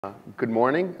Good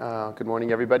morning. Good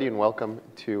morning, everybody, and welcome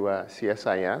to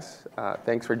CSIS.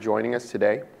 Thanks for joining us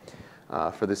today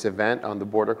for this event on the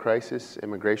border crisis,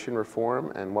 immigration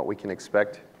reform, and what we can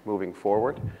expect moving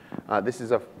forward. This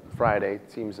is a Friday.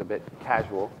 It seems a bit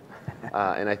casual,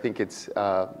 and I think it's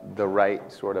the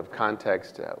right sort of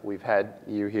context. We've had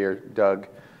you here, Doug,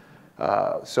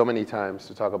 so many times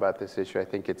to talk about this issue. I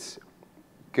think it's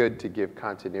good to give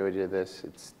continuity to this.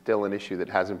 It's still an issue that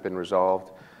hasn't been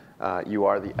resolved. You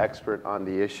are the expert on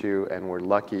the issue, and we're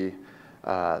lucky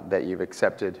that you've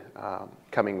accepted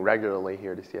coming regularly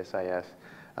here to CSIS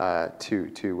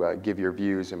to give your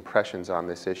views, impressions on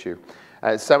this issue.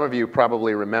 As some of you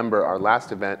probably remember, our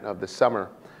last event of the summer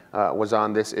was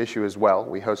on this issue as well.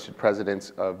 We hosted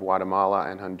presidents of Guatemala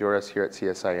and Honduras here at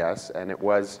CSIS, and it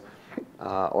was,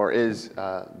 or is,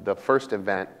 the first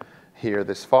event here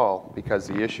this fall because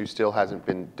the issue still hasn't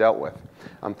been dealt with.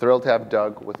 I'm thrilled to have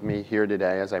Doug with me here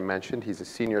today. As I mentioned, he's a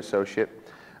senior associate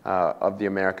of the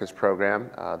Americas program,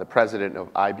 the president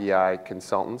of IBI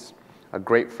Consultants, a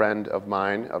great friend of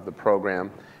mine of the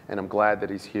program, and I'm glad that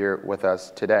he's here with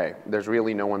us today. There's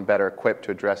really no one better equipped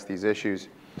to address these issues,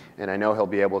 and I know he'll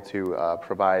be able to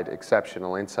provide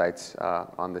exceptional insights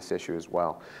on this issue as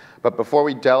well. But before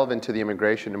we delve into the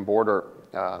immigration and border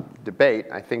debate,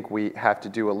 I think we have to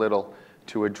do a little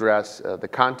to address the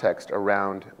context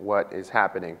around what is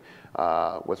happening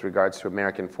with regards to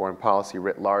American foreign policy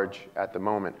writ large at the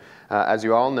moment. As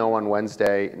you all know, on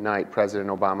Wednesday night, President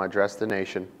Obama addressed the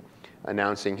nation,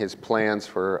 announcing his plans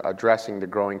for addressing the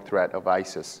growing threat of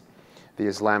ISIS, the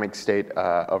Islamic State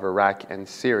of Iraq and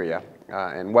Syria,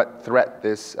 and what threat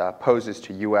this poses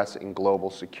to U.S. and global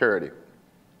security.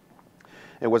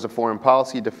 It was a foreign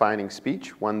policy defining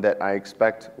speech, one that I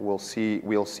expect we'll see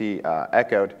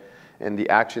echoed in the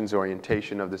actions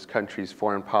orientation of this country's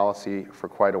foreign policy for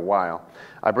quite a while.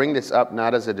 I bring this up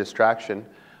not as a distraction,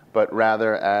 but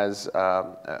rather as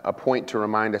a point to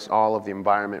remind us all of the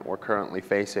environment we're currently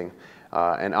facing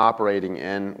and operating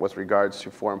in with regards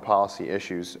to foreign policy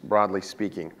issues, broadly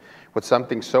speaking. With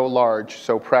something so large,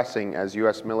 so pressing as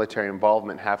U.S. military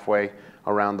involvement halfway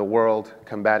around the world,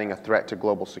 combating a threat to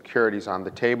global security is on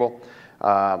the table,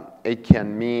 it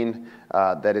can mean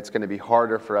that it's going to be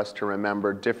harder for us to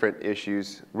remember different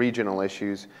issues, regional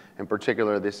issues, in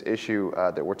particular this issue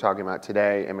that we're talking about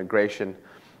today, immigration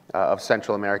of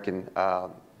Central American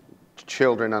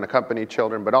children, unaccompanied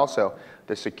children, but also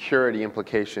the security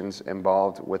implications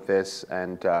involved with this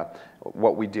and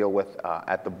what we deal with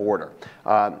at the border.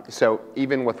 So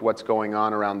even with what's going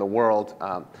on around the world,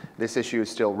 this issue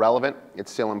is still relevant.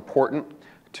 It's still important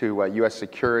to U.S.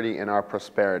 security and our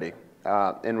prosperity.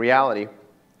 In reality,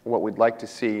 what we'd like to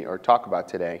see or talk about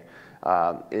today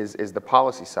is the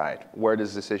policy side. Where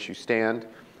does this issue stand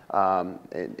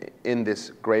in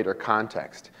this greater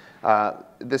context?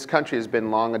 This country has been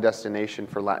long a destination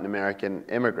for Latin American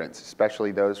immigrants,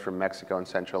 especially those from Mexico and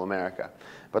Central America.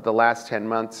 But the last 10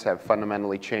 months have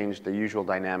fundamentally changed the usual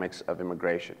dynamics of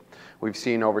immigration. We've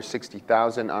seen over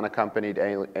 60,000 unaccompanied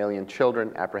alien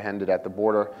children apprehended at the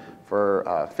border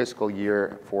for fiscal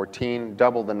year 14,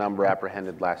 double the number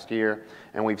apprehended last year,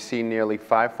 and we've seen nearly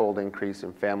five-fold increase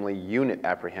in family unit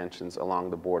apprehensions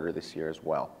along the border this year as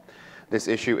well. This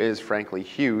issue is frankly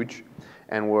huge,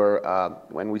 and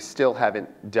we still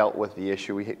haven't dealt with the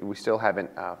issue. We still haven't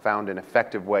found an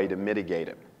effective way to mitigate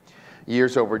it.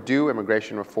 Years overdue,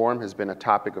 immigration reform has been a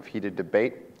topic of heated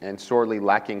debate and sorely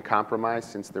lacking compromise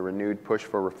since the renewed push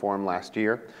for reform last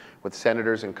year, with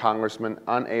senators and congressmen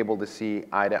unable to see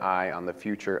eye to eye on the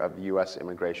future of U.S.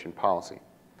 immigration policy.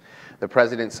 The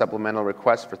president's supplemental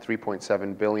request for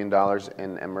 $3.7 billion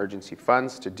in emergency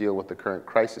funds to deal with the current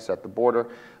crisis at the border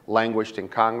languished in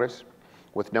Congress,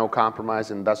 with no compromise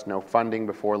and thus no funding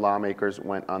before lawmakers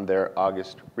went on their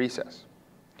August recess.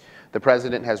 The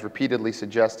president has repeatedly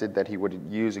suggested that he would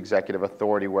use executive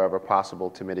authority wherever possible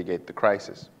to mitigate the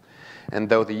crisis. And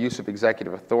though the use of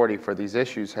executive authority for these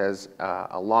issues has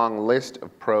a long list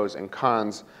of pros and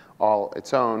cons all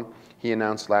its own, he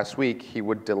announced last week he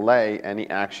would delay any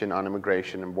action on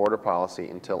immigration and border policy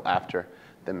until after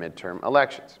the midterm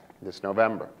elections this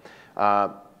November.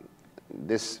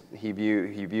 This he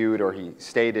viewed or he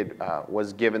stated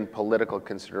was given political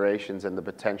considerations and the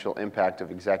potential impact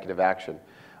of executive action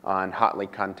on hotly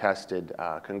contested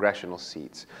congressional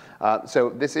seats. So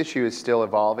this issue is still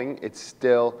evolving. It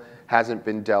still hasn't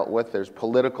been dealt with. There's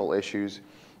political issues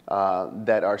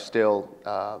that are still,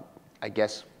 I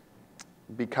guess,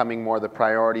 becoming more the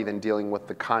priority than dealing with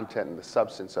the content and the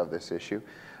substance of this issue.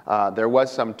 There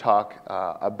was some talk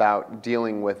about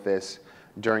dealing with this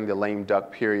during the lame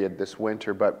duck period this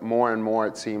winter, but more and more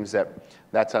it seems that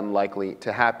that's unlikely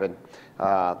to happen.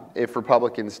 If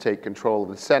Republicans take control of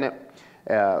the Senate,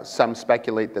 some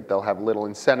speculate that they'll have little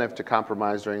incentive to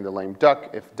compromise during the lame duck.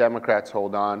 If Democrats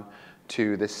hold on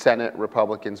to the Senate,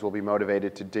 Republicans will be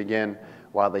motivated to dig in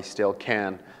while they still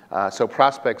can. So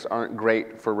prospects aren't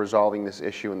great for resolving this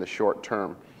issue in the short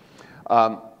term.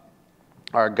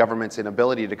 Our government's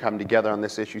inability to come together on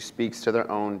this issue speaks to their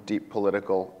own deep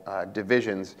political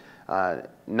divisions,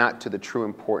 not to the true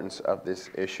importance of this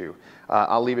issue.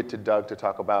 I'll leave it to Doug to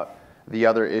talk about the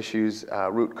other issues,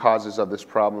 root causes of this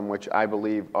problem, which I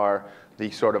believe are the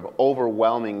sort of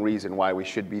overwhelming reason why we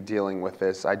should be dealing with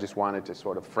this. I just wanted to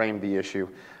sort of frame the issue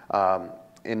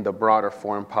in the broader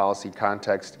foreign policy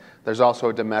context. There's also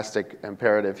a domestic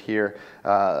imperative here.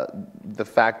 The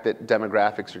fact that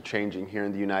demographics are changing here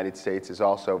in the United States is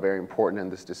also very important in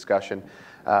this discussion.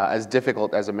 As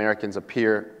difficult as Americans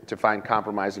appear to find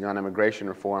compromising on immigration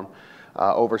reform,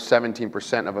 over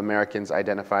 17% of Americans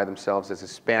identify themselves as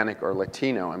Hispanic or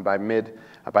Latino, and by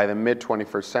the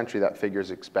mid-21st century, that figure is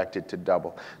expected to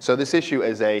double. So this issue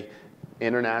is an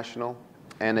international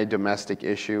and a domestic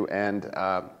issue, and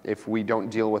if we don't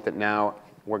deal with it now,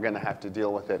 we're going to have to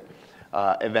deal with it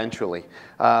eventually.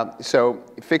 So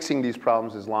fixing these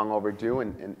problems is long overdue,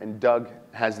 and Doug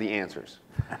has the answers.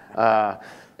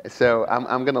 So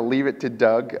I'm going to leave it to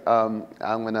Doug. I'm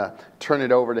going to turn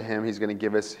it over to him. He's going to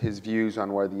give us his views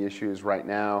on where the issue is right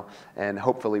now, and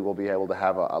hopefully we'll be able to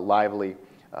have a lively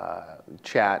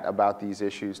chat about these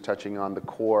issues, touching on the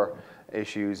core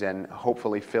issues, and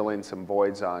hopefully fill in some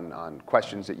voids on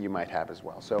questions that you might have as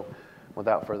well. So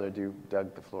without further ado,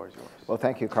 Doug, the floor is yours. Well,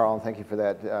 thank you, Carl, and thank you for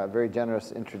that very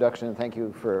generous introduction, and thank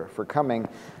you for coming.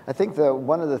 I think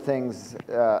one of the things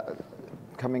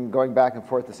going back and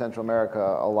forth to Central America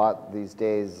a lot these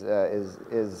days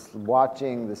is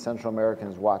watching the Central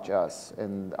Americans watch us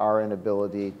and our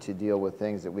inability to deal with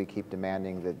things that we keep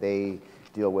demanding that they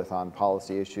deal with on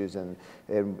policy issues, and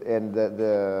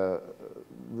the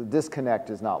disconnect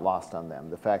is not lost on them.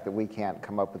 The fact that we can't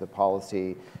come up with a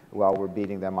policy while we're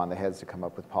beating them on the heads to come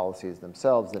up with policies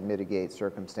themselves that mitigate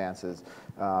circumstances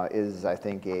is, I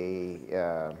think,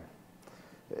 a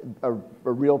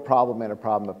real problem, and a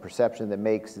problem of perception that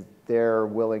makes their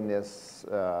willingness,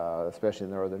 especially in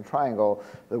the Northern Triangle,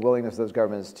 the willingness of those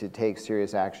governments to take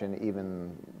serious action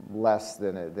even less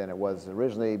than it was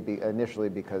initially,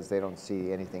 because they don't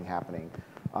see anything happening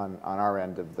on our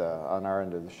end of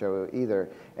the show either.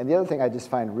 And the other thing I just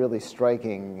find really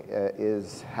striking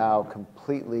is how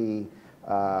completely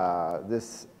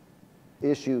this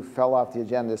issue fell off the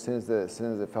agenda as soon as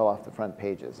it fell off the front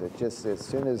pages. It just, as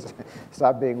soon as it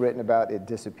stopped being written about, it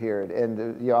disappeared.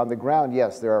 And on the ground,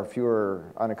 yes, there are fewer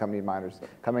unaccompanied minors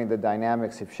coming. The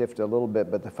dynamics have shifted a little bit,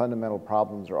 but the fundamental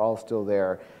problems are all still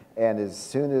there. And as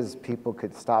soon as people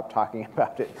could stop talking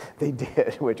about it, they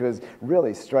did, which was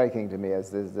really striking to me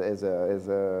as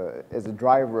a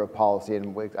driver of policy.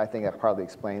 And I think that partly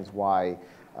explains why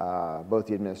both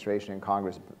the administration and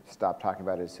Congress stopped talking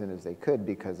about it as soon as they could,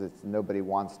 because nobody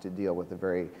wants to deal with a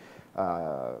very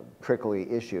prickly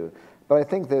issue. But I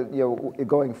think that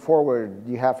going forward,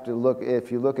 you have to look. If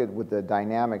you look at with the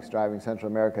dynamics driving Central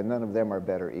America, none of them are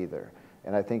better either.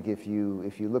 And I think if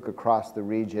you look across the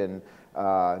region,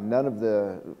 none of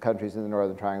the countries in the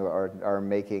Northern Triangle are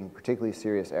making particularly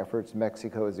serious efforts.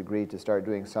 Mexico has agreed to start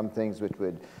doing some things which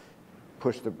would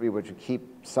keep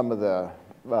some of the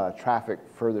traffic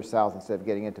further south instead of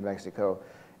getting into Mexico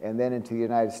and then into the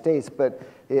United States. But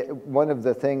one of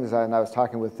the things, and I was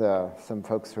talking with some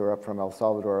folks who are up from El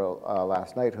Salvador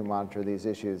last night who monitor these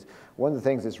issues, one of the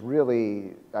things that's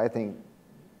really, I think,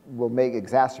 will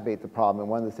exacerbate the problem, and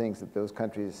one of the things that those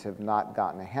countries have not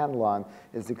gotten a handle on,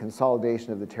 is the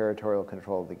consolidation of the territorial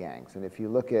control of the gangs. And if you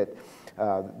look at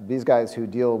these guys who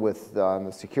deal with, on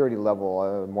the security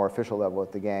level, more official level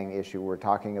with the gang issue, we're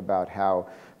talking about how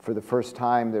for the first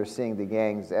time they're seeing the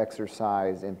gangs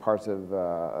exercise in parts of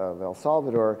El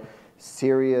Salvador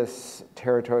serious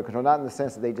territorial control, not in the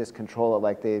sense that they just control it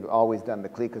like they've always done. The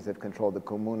cliques have controlled the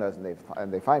comunas,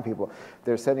 and they find people.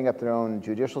 They're setting up their own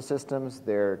judicial systems.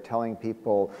 They're telling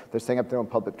people, they're setting up their own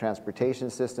public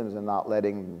transportation systems and not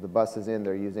letting the buses in.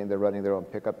 They're running their own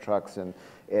pickup trucks and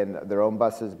their own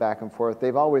buses back and forth.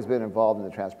 They've always been involved in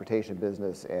the transportation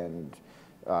business and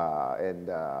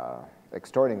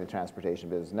extorting the transportation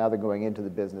business. Now they're going into the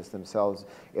business themselves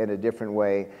in a different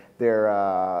way. They're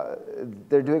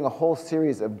doing a whole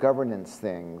series of governance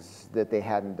things that they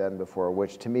hadn't done before,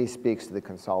 which to me speaks to the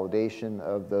consolidation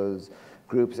of those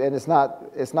groups, and it's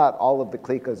not all of the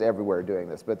cliques everywhere doing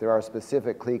this, but there are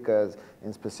specific cliques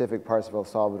in specific parts of El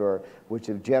Salvador which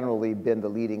have generally been the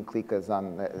leading cliques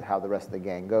on how the rest of the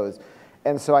gang goes.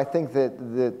 And so I think that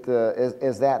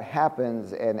as that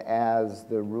happens and as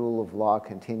the rule of law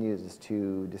continues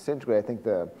to disintegrate, I think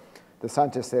the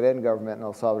Sanchez Seren government in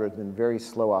El Salvador has been very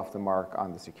slow off the mark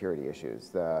on the security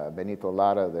issues. Benito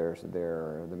Lara,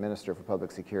 the Minister for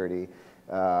Public Security,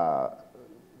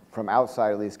 from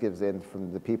outside at least gives in,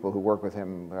 from the people who work with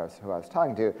him, who I was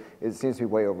talking to, it seems to be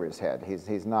way over his head.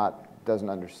 He's not, doesn't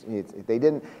understand.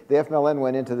 The FMLN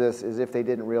went into this as if they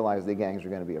didn't realize the gangs were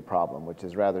going to be a problem, which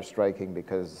is rather striking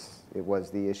because it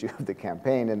was the issue of the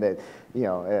campaign, and that, you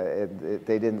know,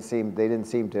 they didn't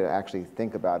seem to actually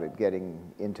think about it getting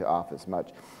into office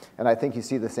much. And I think you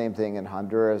see the same thing in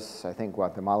Honduras. I think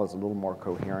Guatemala is a little more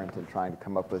coherent in trying to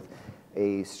come up with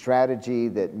a strategy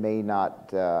that may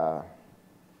not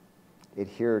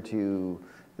adhere to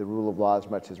the rule of law as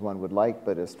much as one would like,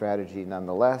 but a strategy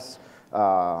nonetheless.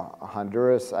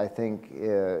 Honduras, I think,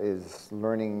 has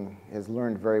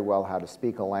learned very well how to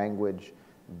speak a language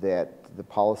that the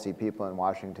policy people in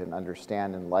Washington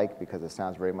understand and like, because it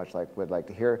sounds very much like we'd like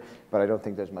to hear, but I don't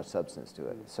think there's much substance to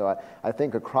it. So I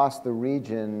think across the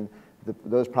region,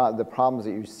 the problems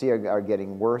that you see are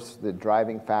getting worse. The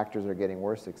driving factors are getting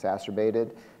worse,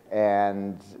 exacerbated,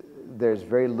 and there's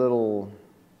very little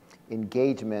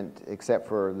engagement except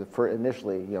for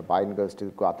initially, you know, Biden goes to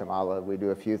Guatemala, we do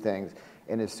a few things,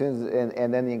 and as soon as,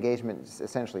 and then the engagement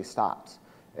essentially stops.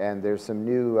 And there's some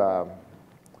new,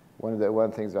 one of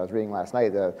the things I was reading last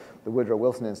night, the Woodrow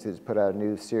Wilson Institute has put out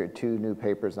two new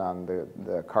papers on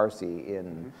the CARSI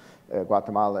in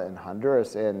Guatemala and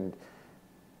Honduras, and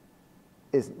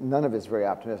none of it's very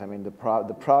optimistic. I mean, the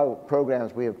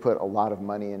programs we have put a lot of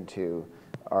money into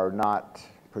are not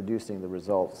producing the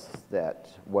results that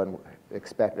one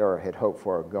expected or had hoped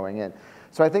for going in.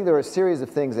 So I think there are a series of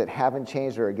things that haven't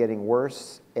changed or are getting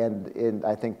worse, and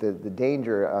I think the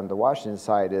danger on the Washington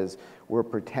side is we're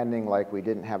pretending like we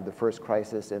didn't have the first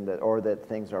crisis or that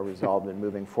things are resolved and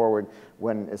moving forward,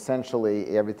 when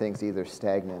essentially everything's either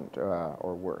stagnant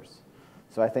or worse.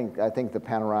 So I think the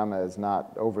panorama is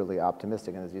not overly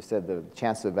optimistic, and as you said, the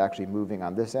chances of actually moving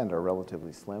on this end are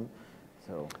relatively slim.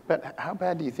 So. But how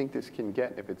bad do you think this can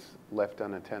get if it's left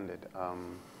unattended?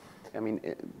 I mean,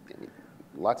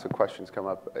 lots of questions come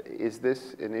up. Is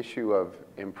this an issue of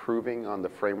improving on the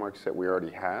frameworks that we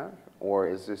already have, or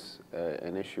is this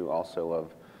an issue also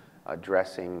of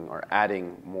addressing or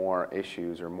adding more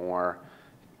issues or more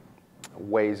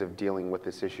ways of dealing with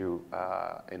this issue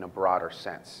in a broader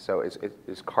sense? So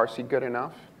is CARSI good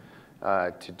enough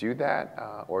to do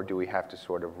that, or do we have to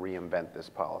sort of reinvent this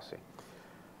policy?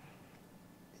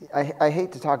 I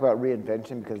hate to talk about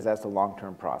reinvention because that's a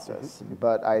long-term process,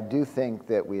 but I do think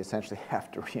that we essentially have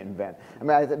to reinvent.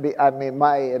 And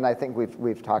I think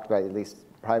we've talked about, at least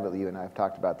privately, you and I have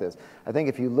talked about this. I think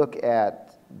if you look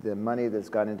at the money that's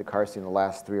gone into CARSI in the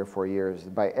last 3 or 4 years,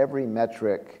 by every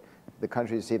metric, the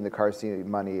countries receiving the CARSI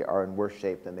money are in worse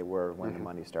shape than they were when the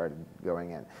money started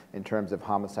going in terms of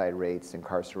homicide rates,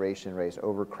 incarceration rates,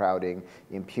 overcrowding,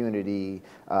 impunity,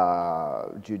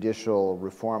 judicial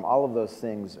reform. All of those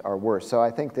things are worse. So I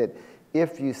think that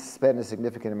if you spend a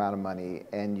significant amount of money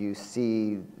and you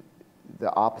see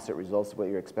the opposite results of what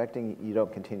you're expecting, you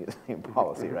don't continue the same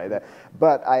policy, right?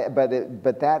 But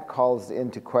that calls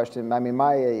into question. I mean,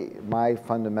 my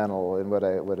fundamental and what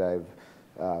I've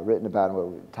written about and what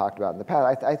we've talked about in the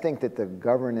past, I think that the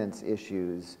governance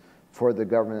issues for the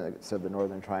governments of the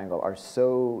Northern Triangle are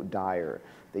so dire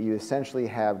that you essentially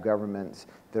have governments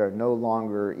that are no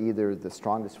longer either the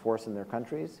strongest force in their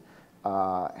countries,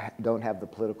 don't have the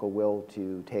political will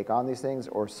to take on these things,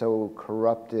 or so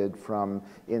corrupted from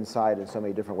inside in so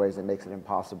many different ways that makes it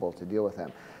impossible to deal with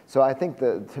them. So I think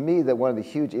to me that one of the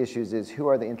huge issues is who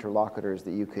are the interlocutors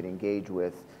that you could engage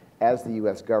with as the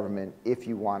U.S. government if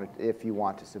you want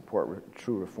to support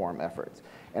true reform efforts.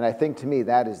 And I think to me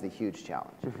that is the huge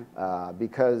challenge,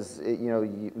 because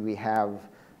we have,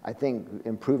 I think,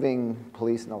 improving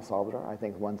police in El Salvador. I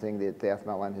think one thing that the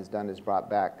FMLN has done is brought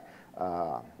back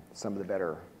some of the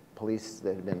better police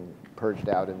that had been purged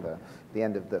out in the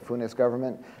end of the Funes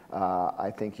government.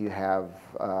 I think you have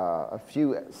a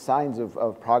few signs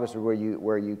of progress where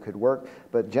you could work,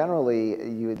 but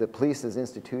generally the police as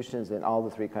institutions in all the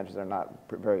 3 countries are not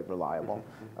very reliable.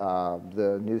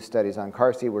 The new studies on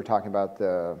CARSI were talking about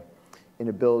the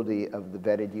inability of the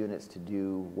vetted units to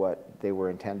do what they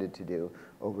were intended to do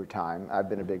over time. I've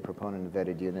been a big proponent of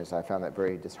vetted units. I found that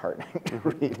very disheartening to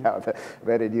read how the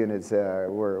vetted units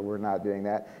were not doing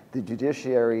that. The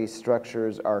judiciary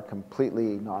structures are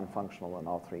completely non-functional in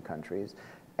all 3 countries.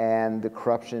 and the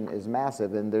corruption is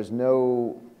massive, and there's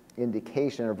no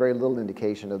indication, or very little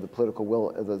indication, of the political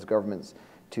will of those governments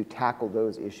to tackle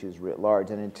those issues writ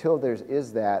large. And until there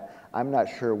is that, I'm not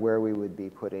sure where we would be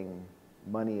putting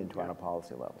money into on a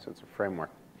policy level. So it's a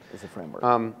framework. It's a framework.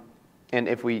 And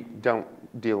if we don't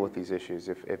deal with these issues,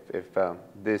 if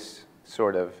this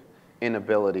sort of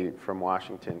inability from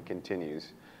Washington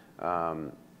continues,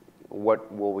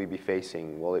 what will we be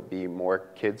facing? Will it be more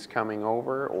kids coming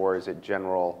over, or is it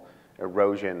general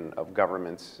erosion of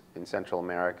governments in Central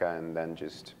America and then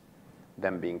just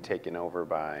them being taken over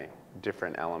by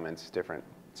different elements, different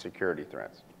security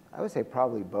threats? I would say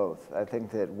probably both. I think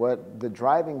that what the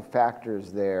driving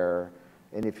factors there,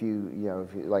 and if you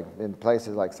like in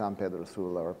places like San Pedro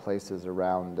Sula or places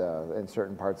around in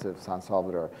certain parts of San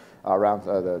Salvador, around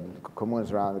the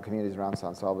communities around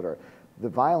San Salvador, the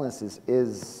violence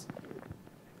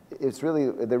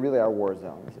they really are war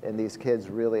zones, and these kids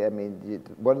really, I mean,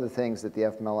 one of the things that the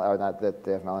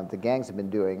the gangs have been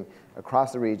doing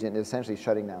across the region is essentially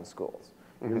shutting down schools.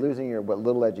 You're losing what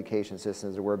little education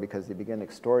systems there were, because they begin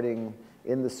extorting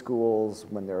in the schools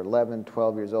when they're 11,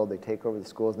 12 years old. They take over the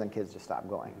schools, and then kids just stop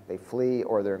going. They flee,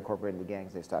 or they're incorporated into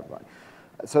gangs, they stop going.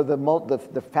 So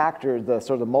the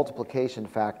sort of multiplication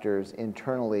factors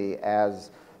internally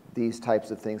as these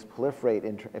types of things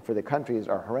proliferate for the countries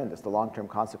are horrendous. The long-term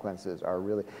consequences are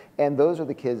really, and those are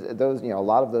the kids, a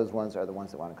lot of those ones are the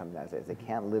ones that want to come to the United States. They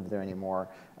can't live there anymore.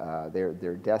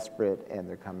 They're desperate, and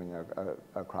they're coming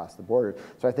across the border.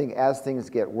 So I think as things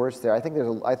get worse there, I think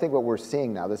what we're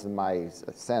seeing now, this is my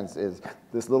sense, is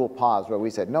this little pause where we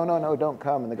said, no, don't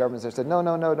come, and the government said, no,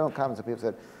 don't come. And so people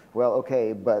said, well,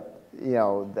 okay, but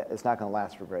it's not going to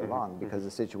last for very long, because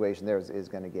the situation there is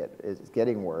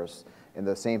getting worse, and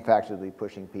the same factors will be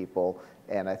pushing people,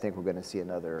 and I think we're going to see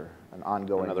another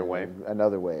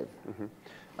wave.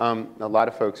 A lot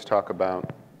of folks talk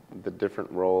about the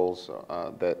different roles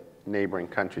that neighboring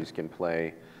countries can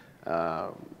play.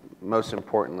 Most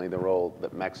importantly, the role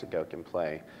that Mexico can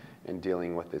play in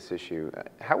dealing with this issue.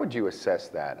 How would you assess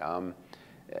that?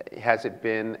 Has it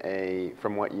been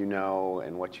from what you know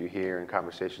and what you hear in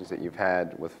conversations that you've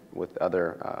had with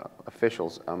other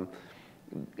officials,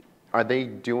 are they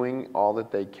doing all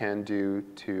that they can do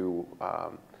to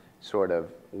sort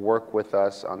of work with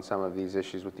us on some of these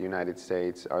issues with the United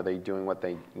States? Are they doing what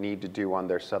they need to do on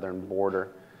their southern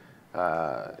border?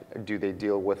 Do they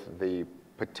deal with the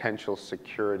potential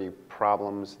security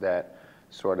problems that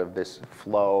sort of this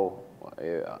flow,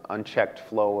 unchecked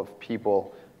flow of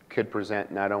people could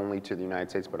present not only to the United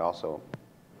States, but also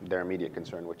their immediate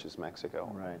concern, which is Mexico?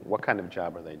 Right. What kind of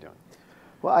job are they doing?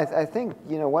 Well, I think,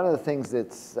 one of the things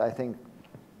that's, I think,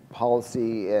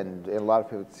 policy and a lot of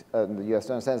people in the U.S.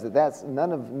 don't understand is that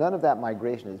none of that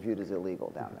migration is viewed as illegal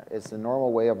down there. It's a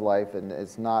normal way of life, and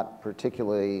it's not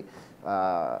particularly,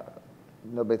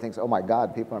 nobody thinks, oh my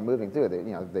God, people are moving through.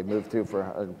 They moved through for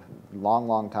a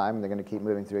long time, and they're going to keep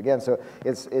moving through again. So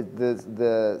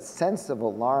the sense of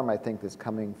alarm, I think, that's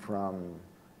coming from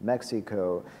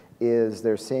Mexico is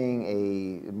they're seeing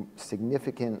a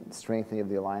significant strengthening of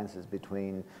the alliances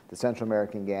between the Central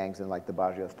American gangs and like the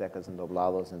Barrios Tecas and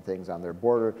Doblados and things on their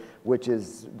border, which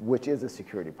is a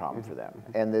security problem for them.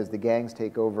 And as the gangs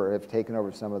have taken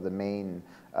over some of the main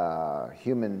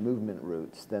human movement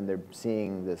routes, then they're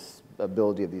seeing this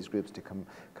ability of these groups to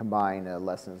combine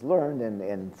lessons learned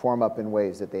and form up in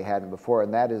ways that they hadn't before.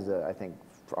 And that is, I think,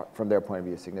 from their point of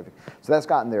view, significant. So that's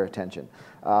gotten their attention.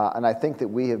 And I think that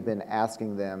we have been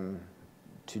asking them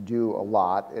to do a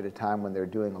lot at a time when they're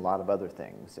doing a lot of other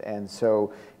things. And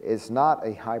so it's not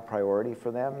a high priority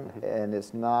for them, and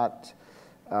it's not,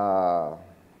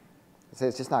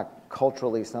 it's just not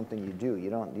culturally something you do. You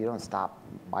don't stop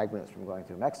migrants from going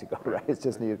through Mexico, right? It's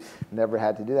just you've never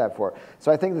had to do that before.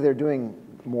 So I think that they're doing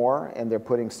more, and they're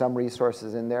putting some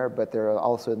resources in there, but they're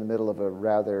also in the middle of a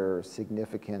rather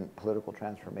significant political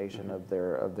transformation of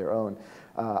their own.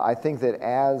 I think that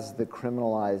as the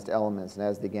criminalized elements and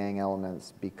as the gang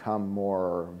elements become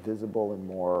more visible and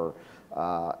more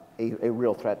a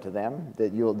real threat to them,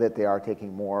 that they are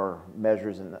taking more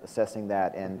measures in assessing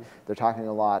that, and they're talking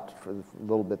a lot, for the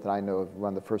little bit that I know of,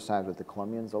 one of the first times with the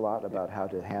Colombians, a lot about how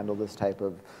to handle this type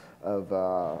of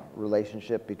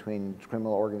relationship between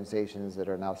criminal organizations that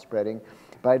are now spreading.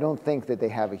 But I don't think that they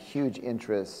have a huge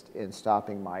interest in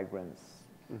stopping migrants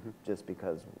just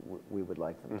because we would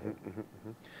like them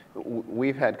to.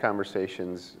 We've had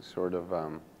conversations, sort of,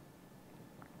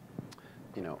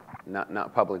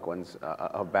 not public ones,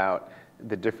 about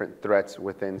the different threats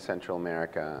within Central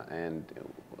America. And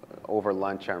over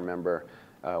lunch, I remember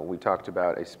we talked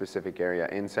about a specific area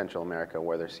in Central America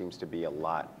where there seems to be a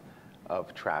lot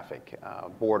of traffic,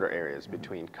 border areas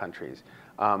between countries.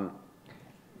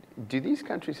 Do these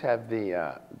countries have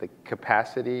the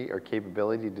capacity or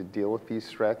capability to deal with these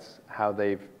threats, how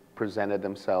they've presented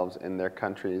themselves in their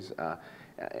countries?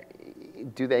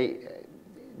 Do they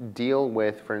deal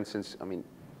with, for instance, I mean,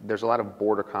 there's a lot of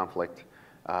border conflict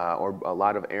or a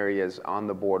lot of areas on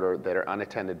the border that are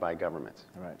unattended by governments.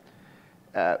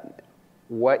 Right.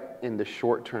 What in the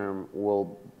short term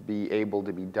will be able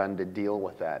to be done to deal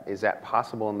with that? Is that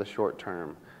possible in the short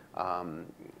term?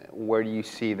 Where do you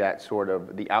see that sort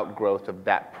of the outgrowth of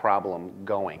that problem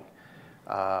going?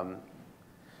 Well,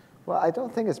 I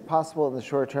don't think it's possible in the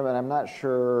short term, and I'm not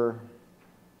sure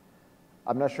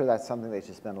that's something they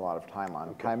should spend a lot of time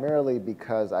on, primarily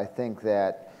because I think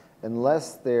that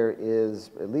unless there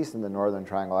is, at least in the Northern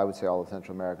Triangle, I would say all of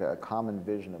Central America, a common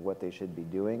vision of what they should be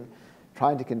doing,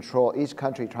 each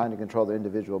country trying to control their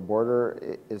individual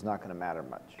border is not going to matter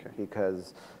much,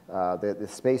 because the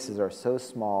spaces are so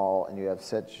small, and you have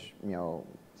such,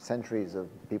 centuries of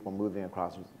people moving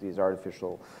across these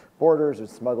artificial borders or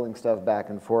smuggling stuff back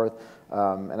and forth.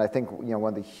 And I think,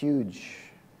 one of the huge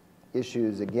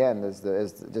issues, again, is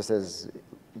just as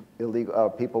illegal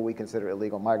people we consider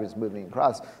illegal migrants moving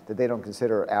across that they don't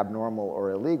consider abnormal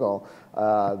or illegal.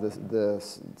 The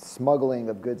smuggling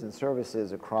of goods and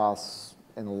services across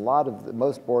in a lot of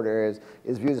most border areas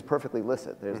is viewed as perfectly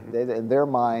licit. In their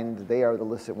mind, they are the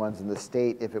licit ones, and the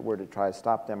state, if it were to try to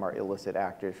stop them, are illicit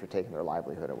actors for taking their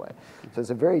livelihood away. So it's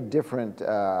a very different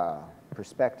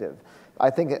perspective. I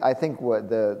think what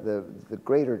the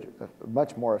greater,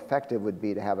 much more effective would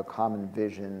be to have a common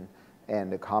vision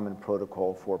and a common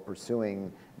protocol for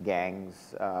pursuing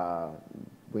gangs.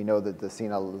 We know that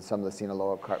some of the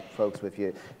Sinaloa folks,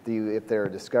 if they're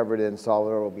discovered in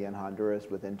Salvador, will be in Honduras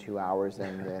within 2 hours,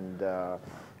 and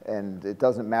it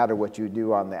doesn't matter what you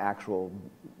do on the actual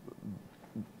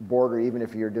border, even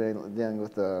if you're dealing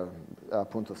with the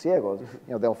puntos ciegos,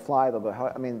 they'll fly.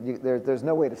 I mean, there's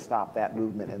no way to stop that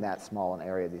movement in that small an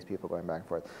area. These people going back and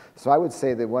forth. So I would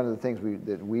say that one of the things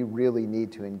that we really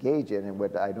need to engage in, and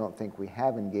what I don't think we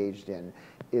have engaged in,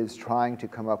 is trying to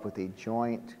come up with a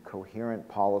joint, coherent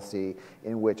policy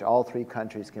in which all three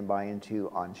countries can buy into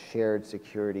on shared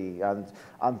security,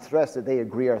 on threats that they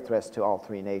agree are threats to all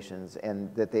three nations,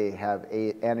 and that they have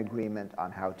an agreement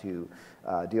on how to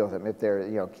deal with them. If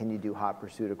they're, can you do hot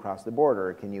pursuit across the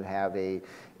border? Can you have a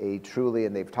truly,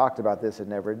 and they've talked about this and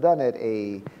never done it,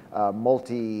 a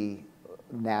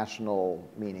multinational,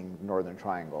 meaning Northern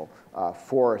Triangle,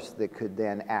 force that could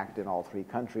then act in all three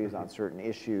countries on certain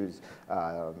issues,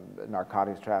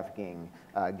 narcotics trafficking,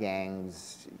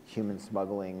 gangs, human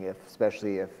smuggling,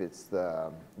 especially if it's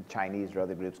the Chinese or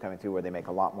other groups coming through where they make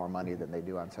a lot more money than they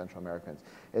do on Central Americans,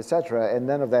 et cetera. And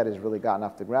none of that has really gotten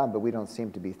off the ground, but we don't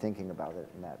seem to be thinking about it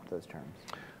in those terms.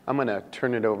 I'm going to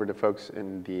turn it over to folks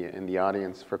in the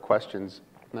audience for questions.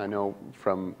 I know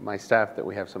from my staff that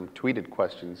we have some tweeted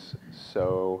questions,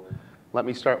 so let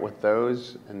me start with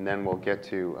those, and then we'll get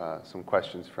to some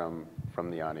questions from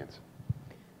the audience.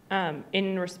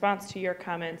 In response to your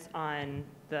comments on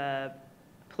the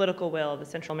political will of the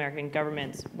Central American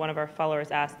governments, one of our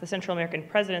followers asked, the Central American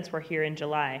presidents were here in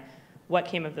July. What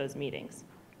came of those meetings?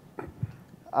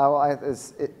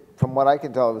 From what I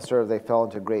can tell, it was sort of they fell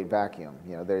into a great vacuum.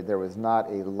 There was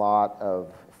not a lot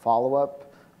of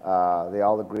follow-up. They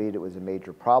all agreed it was a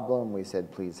major problem. We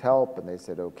said, please help, and they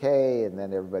said, okay, and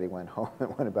then everybody went home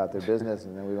and went about their business,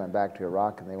 and then we went back to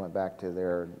Iraq, and they went back to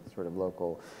their sort of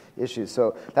local issues.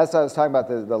 So that's what I was talking about,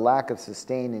 the lack of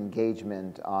sustained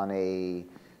engagement on a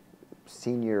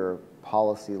senior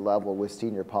policy level with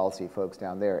senior policy folks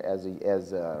down there as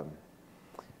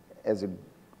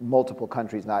multiple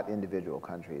countries, not individual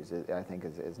countries, I think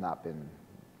has not been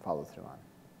followed through on.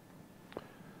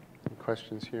 Any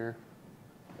questions here?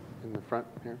 In the front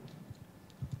here.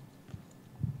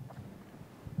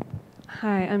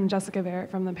 Hi, I'm Jessica Barrett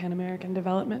from the Pan American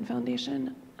Development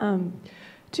Foundation.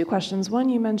 2 questions. One,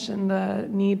 you mentioned the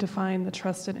need to find the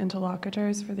trusted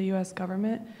interlocutors for the U.S.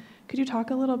 government. Could you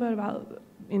talk a little bit about,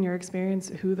 in your experience,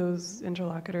 who those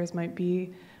interlocutors might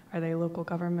be? Are they local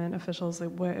government officials? Like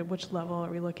which level are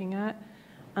we looking at?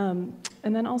 And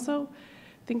then also,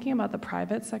 thinking about the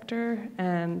private sector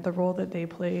and the role that they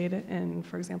played in,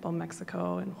 for example,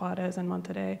 Mexico and Juarez and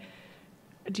Monterrey,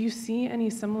 do you see any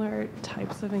similar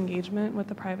types of engagement with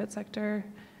the private sector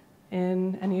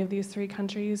in any of these 3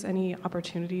 countries? Any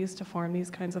opportunities to form these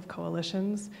kinds of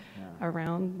coalitions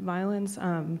around violence?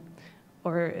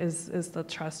 Or is the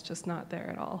trust just not there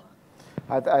at all?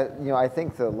 I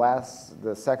think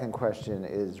the second question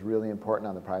is really important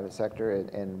on the private sector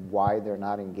and why they're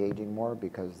not engaging more,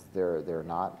 because they're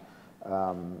not.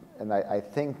 And I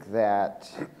think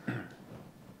that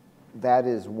that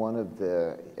is one of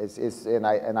the,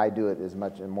 and I do it as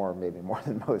much and more, maybe more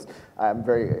than most. I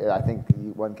think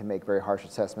one can make very harsh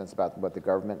assessments about what the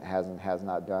government has and has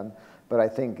not done. But I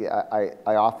think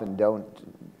I often don't,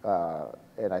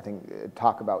 and I think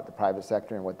talk about the private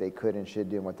sector and what they could and should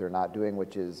do and what they're not doing,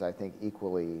 which is, I think,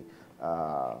 equally,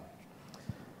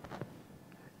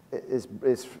 it's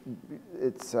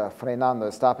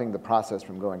frenando, stopping the process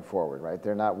from going forward, right?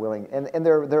 They're not willing, and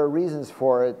there are reasons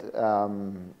for it,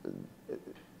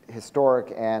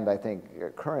 historic and I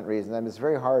think current reasons. I mean, it's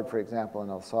very hard, for example, in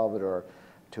El Salvador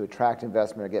to attract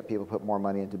investment or get people to put more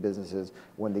money into businesses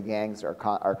when the gangs are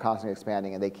constantly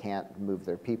expanding and they can't move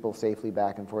their people safely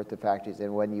back and forth to factories.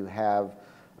 And when you have,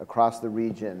 across the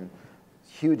region,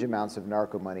 huge amounts of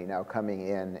narco money now coming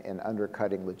in and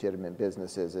undercutting legitimate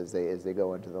businesses as they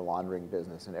go into the laundering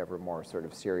business in ever more sort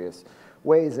of serious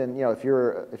ways. And you know, if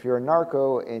you're a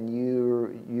narco and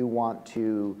you want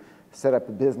to set up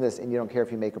a business and you don't care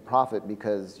if you make a profit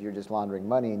because you're just laundering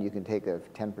money and you can take a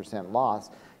 10% loss,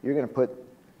 you're going to put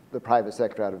the private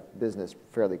sector out of business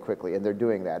fairly quickly, and they're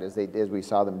doing that as we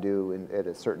saw them do at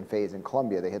a certain phase in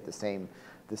Colombia. They hit the same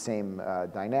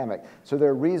dynamic. So there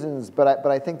are reasons, but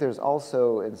I think there's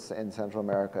also in Central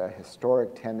America a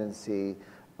historic tendency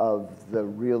of the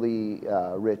really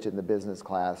rich in the business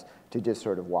class to just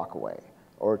sort of walk away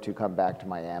or to come back to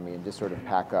Miami and just sort of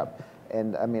pack up.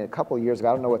 And I mean, a couple of years ago,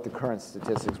 I don't know what the current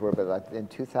statistics were, but in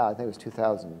 2000, I think it was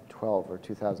 2012 or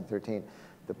 2013,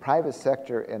 the private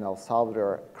sector in El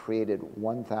Salvador created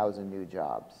 1,000 new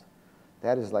jobs.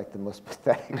 That is like the most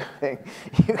pathetic thing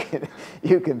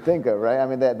you can think of, right? I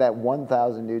mean, that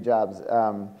 1,000 new jobs.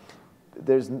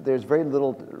 There's very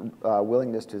little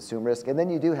willingness to assume risk, and then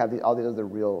you do have all the other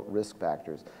real risk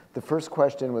factors. The first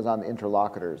question was on the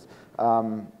interlocutors.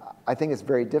 I think it's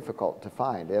very difficult to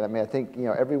find, and I mean, I think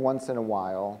every once in a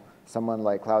while, someone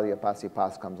like Claudia Paz y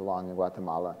Paz comes along in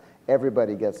Guatemala.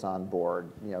 Everybody gets on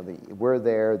board. We're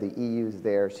there. The EU's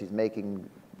there. She's making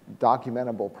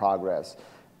documentable progress.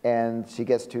 And she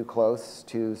gets too close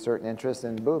to certain interests,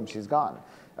 and boom, she's gone.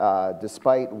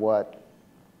 Despite what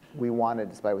we wanted,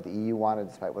 despite what the EU wanted,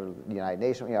 despite what the United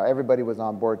Nations, everybody was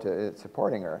on board to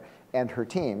supporting her, and her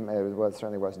team. It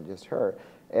certainly wasn't just her.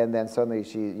 And then suddenly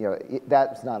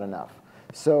that's not enough.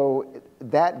 So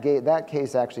that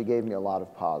case actually gave me a lot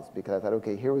of pause, because I thought,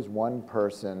 okay, here was one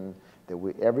person that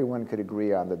everyone could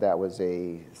agree on that was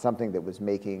something that was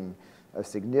making a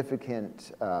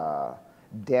significant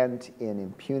dent in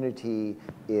impunity.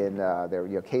 In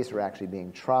their cases were actually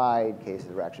being tried.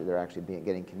 They're actually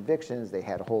getting convictions. They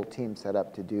had a whole team set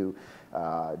up to do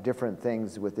different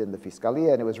things within the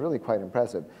Fiscalia, and it was really quite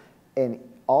impressive. And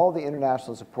all the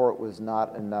international support was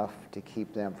not enough to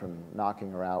keep them from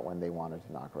knocking her out when they wanted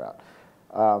to knock her out.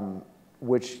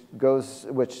 Which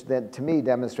then to me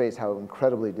demonstrates how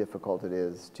incredibly difficult it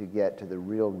is to get to the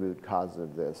real root cause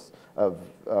of this,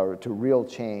 to real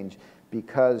change,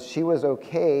 because she was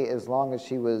okay as long as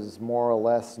she was more or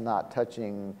less not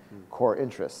touching core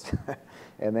interests.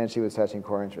 And then she was touching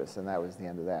core interests, and that was the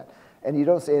end of that. And you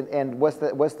don't say, and what's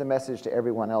the message to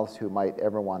everyone else who might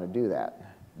ever want to do that?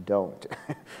 Don't,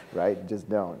 right? Just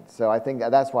don't. So I think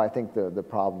that's why I think the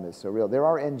problem is so real. There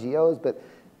are NGOs, but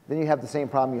then you have the same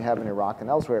problem you have in Iraq and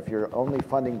elsewhere. If you're only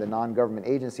funding the non-government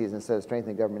agencies instead of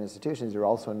strengthening government institutions, you're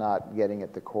also not getting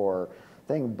at the core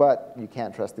thing, but you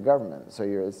can't trust the government. So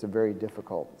it's a very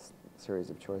difficult series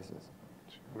of choices.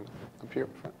 Up here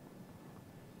in front.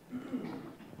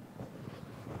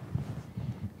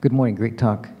 Good morning, great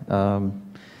talk. Sergio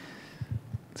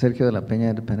de la Peña,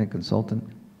 independent consultant.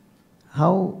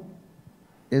 How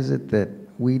is it that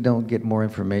we don't get more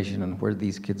information on where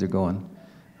these kids are going?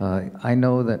 I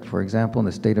know that, for example, in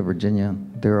the state of Virginia,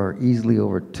 there are easily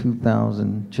over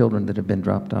 2,000 children that have been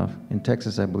dropped off. In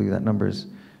Texas, I believe that number is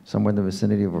somewhere in the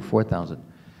vicinity of over 4,000.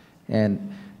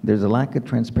 And there's a lack of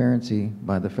transparency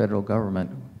by the federal government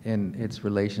in its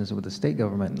relations with the state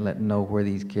government and letting know where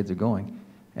these kids are going.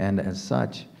 And as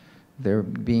such, they're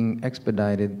being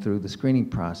expedited through the screening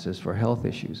process for health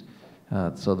issues.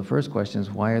 So the first question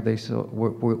is, why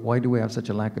do we have such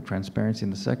a lack of transparency?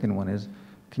 And the second one is,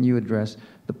 can you address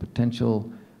the potential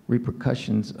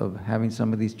repercussions of having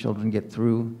some of these children get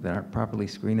through that aren't properly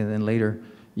screened, and then later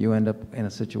you end up in a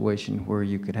situation where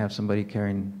you could have somebody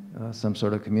carrying some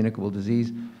sort of communicable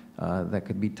disease that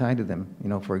could be tied to them?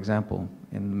 For example,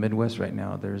 in the Midwest right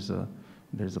now, there's a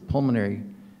pulmonary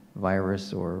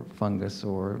virus or fungus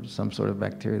or some sort of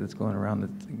bacteria that's going around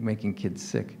that's making kids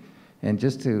sick. And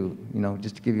just to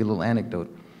give you a little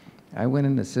anecdote, I went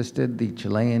and assisted the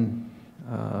Chilean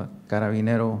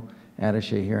carabinero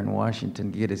attaché here in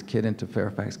Washington to get his kid into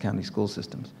Fairfax County school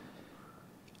systems.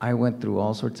 I went through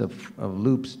all sorts of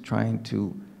loops trying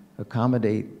to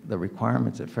accommodate the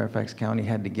requirements that Fairfax County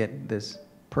had to get this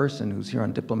person who's here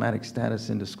on diplomatic status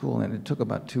into school, and it took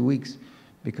about 2 weeks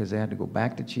because they had to go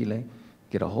back to Chile,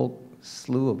 get a whole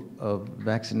slew of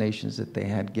vaccinations that they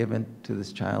had given to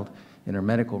this child in her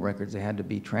medical records. They had to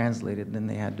be translated, and then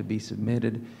they had to be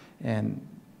submitted, and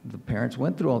the parents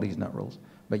went through all these nut rolls.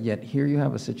 But yet here you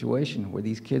have a situation where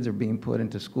these kids are being put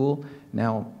into school.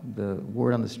 Now the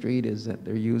word on the street is that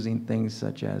they're using things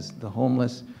such as the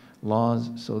homeless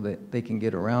laws so that they can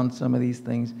get around some of these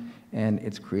things, and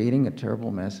it's creating a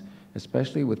terrible mess,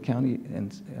 especially with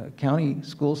county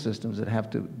school systems that have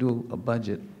to do a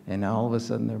budget, and now all of a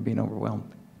sudden they're being overwhelmed.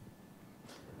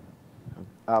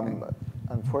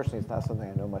 Unfortunately, it's not something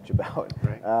I know much about.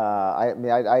 Right. I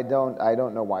mean, I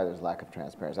don't know why there's lack of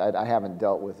transparency. I haven't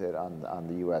dealt with it on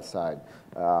the U.S. side,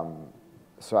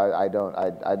 so I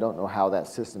don't know how that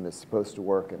system is supposed to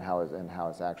work and how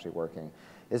it's actually working.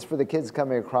 As for the kids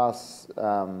coming across,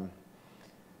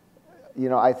 you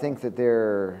know, I think that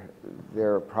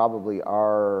there probably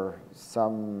are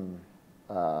some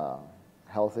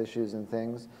health issues and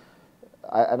things.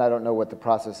 And I don't know what the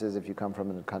process is if you come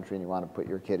from a country and you want to put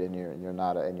your kid in here and you're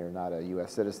not a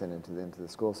U.S. citizen into the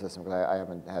school system, because I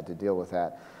haven't had to deal with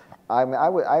that. I mean,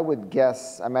 I would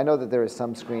guess. I mean, I know that there is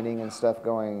some screening and stuff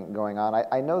going on.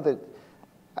 I know that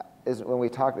when we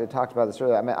talked about this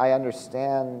earlier. I mean, I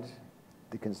understand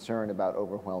the concern about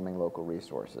overwhelming local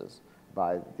resources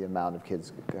by the amount of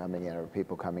kids coming in or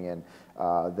people coming in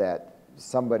that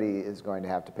somebody is going to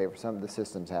have to pay for. Some of the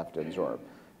systems have to absorb.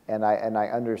 And I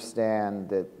understand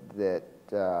that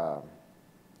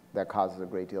causes a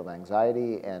great deal of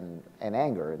anxiety and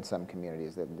anger in some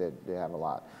communities that they have a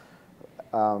lot.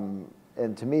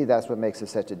 And to me, that's what makes it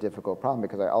such a difficult problem,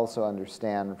 because I also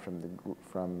understand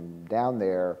from down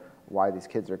there why these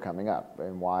kids are coming up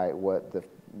and what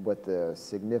the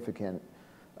significant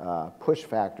push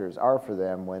factors are for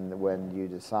them when you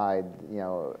decide, you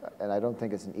know. And I don't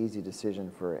think it's an easy decision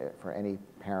for any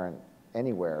parent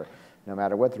anywhere, no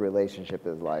matter what the relationship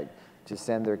is like, to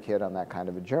send their kid on that kind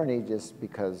of a journey, just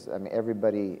because, I mean,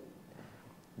 everybody,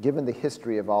 given the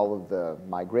history of all of the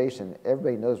migration,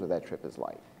 everybody knows what that trip is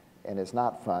like. And it's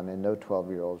not fun, and no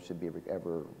 12-year-old should be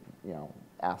ever, you know,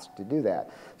 asked to do that.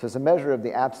 So it's a measure of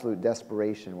the absolute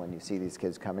desperation when you see these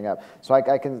kids coming up. So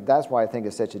that's why I think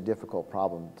it's such a difficult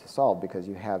problem to solve, because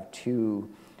you have two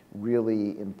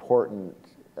really important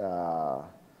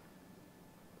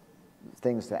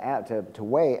things to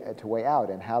weigh out,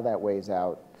 and how that weighs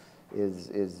out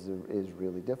is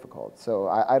really difficult. So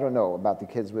I don't know about the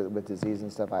kids with disease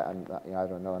and stuff. I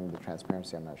don't know, and the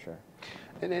transparency, I'm not sure.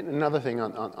 And another thing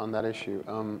on that issue,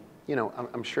 you know,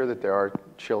 I'm sure that there are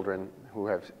children who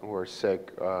are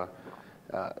sick,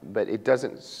 but it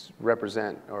doesn't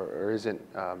represent or isn't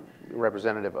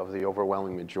representative of the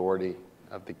overwhelming majority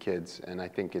of the kids. And I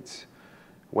think it's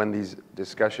when these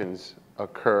discussions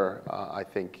occur, I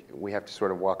think we have to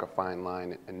sort of walk a fine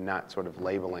line and not sort of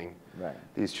labeling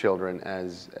these children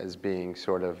as being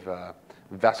sort of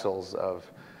vessels of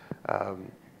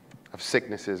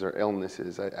sicknesses or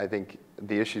illnesses. I think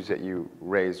the issues that you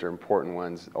raised are important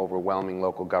ones. Overwhelming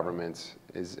local governments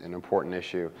is an important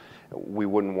issue. We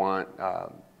wouldn't want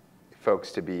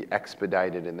folks to be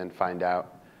expedited and then find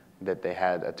out that they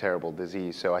had a terrible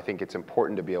disease. So I think it's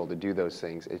important to be able to do those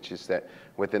things. It's just that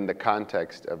within the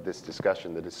context of this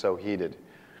discussion that is so heated,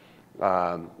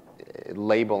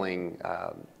 labeling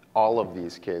all of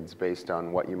these kids based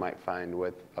on what you might find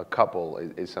with a couple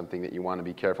is something that you want to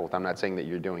be careful with. I'm not saying that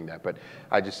you're doing that, but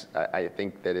I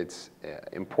think that it's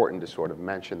important to sort of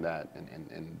mention that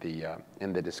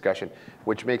in the discussion,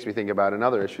 which makes me think about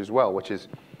another issue as well, which is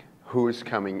who's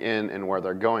coming in and where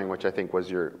they're going, which I think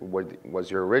was your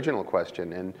original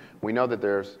question. And we know that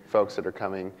there's folks that are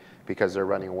coming because they're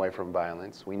running away from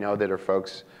violence. We know that there are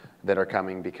folks that are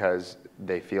coming because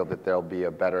they feel that there'll be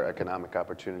a better economic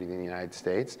opportunity in the United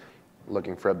States,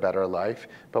 looking for a better life.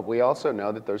 But we also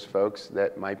know that there's folks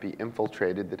that might be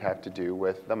infiltrated that have to do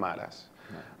with the maras.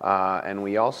 And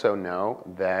we also know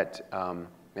that,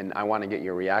 and I want to get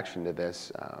your reaction to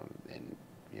this,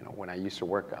 you know, when I used to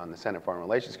work on the Senate Foreign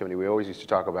Relations Committee, we always used to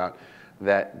talk about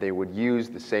that they would use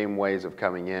the same ways of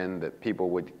coming in, that people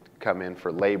would come in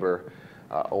for labor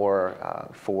or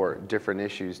for different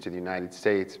issues to the United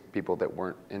States, people that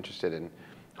weren't interested in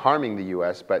harming the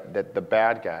U.S., but that the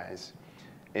bad guys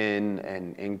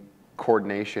in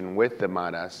coordination with the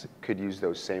Maras could use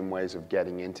those same ways of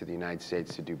getting into the United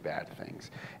States to do bad things.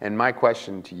 And my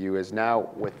question to you is, now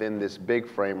within this big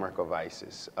framework of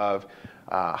ISIS, of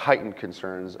heightened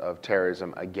concerns of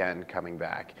terrorism again coming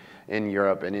back in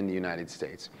Europe and in the United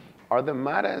States, are the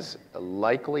Maras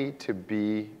likely to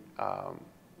be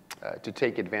to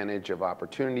take advantage of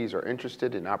opportunities or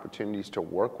interested in opportunities to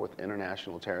work with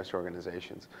international terrorist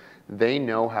organizations? They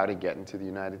know how to get into the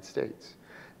United States.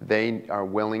 They are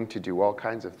willing to do all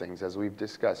kinds of things, as we've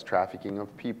discussed, trafficking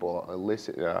of people,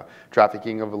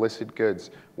 trafficking of illicit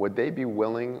goods. Would they be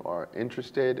willing or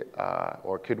interested,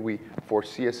 or could we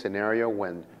foresee a scenario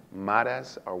when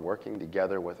Maras are working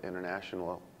together with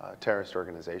international terrorist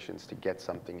organizations to get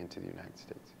something into the United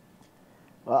States?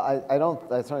 Well, I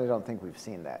certainly don't think we've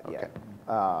seen that yet.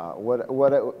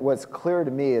 What's clear to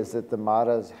me is that the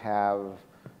Maras have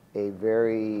a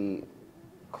very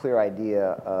clear idea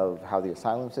of how the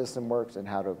asylum system works and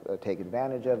how to take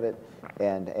advantage of it,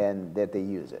 and that they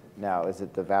use it. Now, is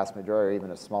it the vast majority or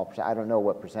even a small percent? I don't know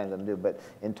what percentage of them do, but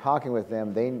in talking with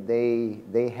them,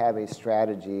 they have a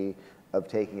strategy of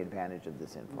taking advantage of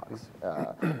this influx,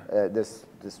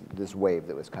 this wave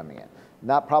that was coming in.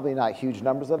 Probably not huge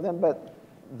numbers of them, but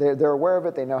they're aware of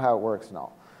it. They know how it works and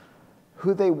all.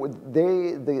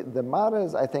 The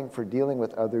Maras, I think, for dealing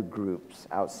with other groups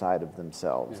outside of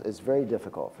themselves is very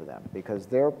difficult for them, because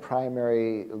their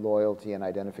primary loyalty and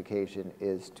identification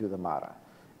is to the Mara,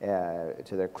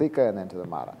 to their clique and then to the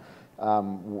Mara.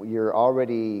 You're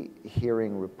already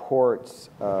hearing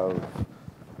reports of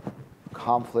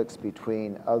conflicts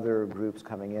between other groups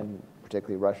coming in,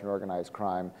 particularly Russian organized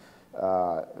crime,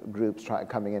 groups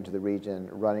coming into the region,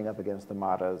 running up against the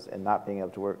Maras and not being able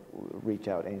to reach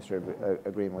out any sort of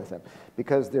agreement with them,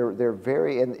 because they're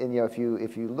very, and you know, if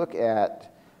you look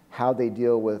at how they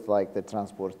deal with like the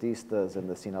transportistas and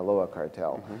the Sinaloa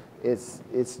cartel, it's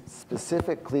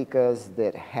specific cliques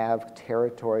that have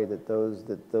territory that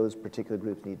those particular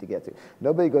groups need to get to.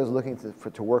 Nobody goes looking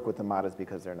to work with the Maras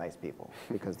because they're nice people,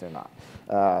 because they're not.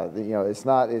 You know, it's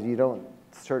not, you don't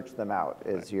search them out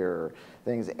as your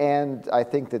things. And I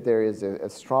think that there is a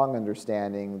strong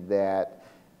understanding that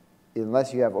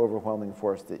unless you have overwhelming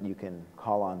force that you can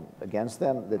call on against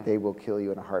them, that they will kill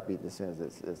you in a heartbeat as soon as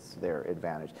it's their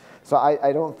advantage. So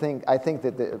I think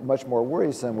that much more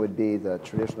worrisome would be the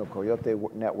traditional coyote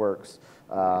networks,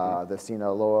 the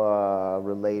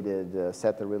Sinaloa-related,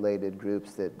 SETA-related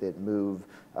groups that move,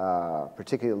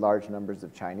 particularly large numbers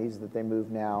of Chinese that they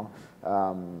move now,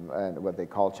 and what they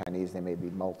call Chinese. They may be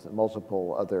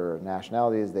multiple other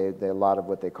nationalities. They a lot of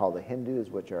what they call the Hindus,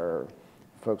 which are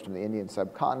folks from the Indian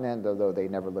subcontinent, although they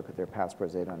never look at their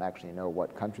passports. They don't actually know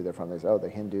what country they're from. They say, oh, the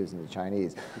Hindus and the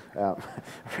Chinese.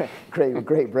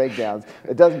 Great breakdowns.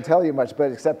 It doesn't tell you much,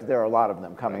 but except that there are a lot of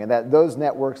them coming. And that those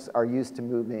networks are used to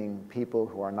moving people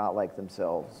who are not like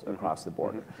themselves across the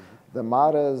border. The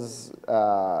Maras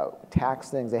tax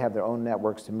things. They have their own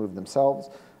networks to move themselves,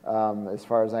 as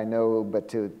far as I know, but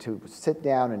to sit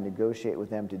down and negotiate with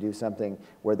them to do something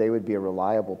where they would be a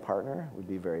reliable partner would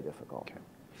be very difficult. Okay.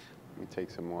 Let me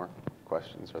take some more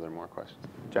questions. Are there more questions?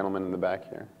 Gentleman in the back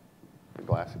here, the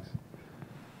glasses.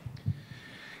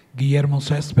 Guillermo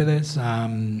Céspedes,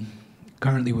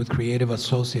 currently with Creative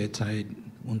Associates. I,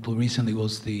 until recently,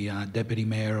 was the deputy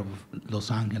mayor of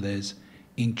Los Angeles,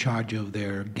 in charge of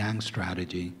their gang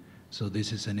strategy. So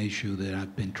this is an issue that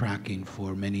I've been tracking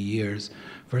for many years.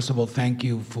 First of all, thank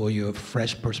you for your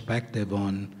fresh perspective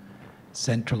on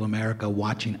Central America,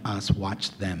 watching us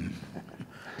watch them.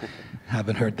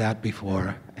 Haven't heard that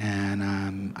before,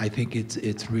 and I think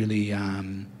it's really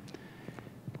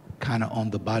kind of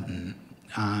on the button.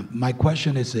 My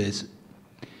question is this: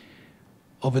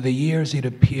 over the years, it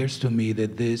appears to me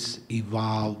that this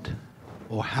evolved,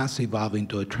 or has evolved,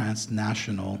 into a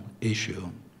transnational issue.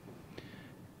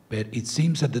 But it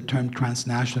seems that the term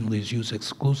transnational is used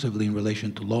exclusively in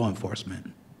relation to law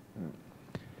enforcement.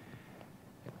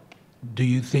 Do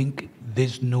you think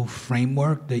this new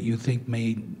framework that you think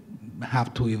may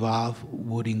have to evolve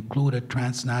would include a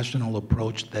transnational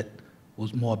approach that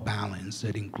was more balanced,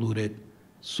 that included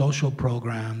social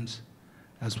programs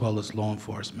as well as law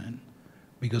enforcement?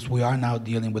 Because we are now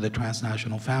dealing with a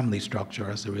transnational family structure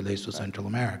as it relates to Central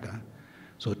America.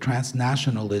 So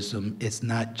transnationalism is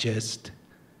not just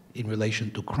in relation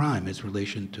to crime, it's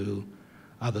relation to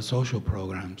other social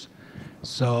programs.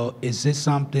 So is this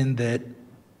something that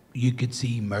you could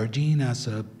see emerging as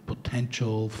a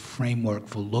potential framework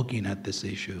for looking at this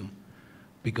issue?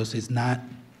 Because it's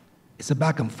a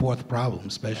back and forth problem,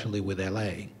 especially with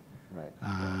LA. Right.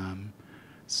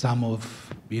 Some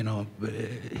of,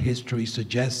 history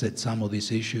suggests that some of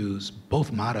these issues,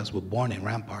 both Maras were born in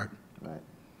Rampart. Right.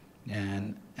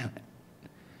 And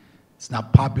it's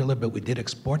not popular, but we did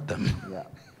export them. Yeah.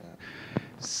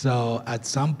 So at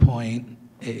some point,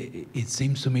 it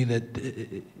seems to me that,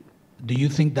 do you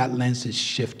think that lens is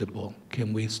shiftable?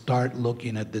 Can we start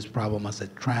looking at this problem as a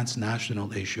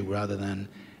transnational issue rather than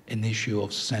an issue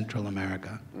of Central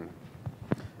America?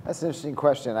 That's an interesting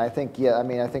question. I think, yeah, I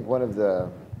mean, I think one of the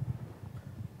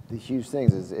huge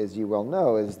things, is, as you well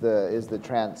know, is the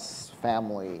trans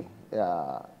family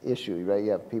issue, right?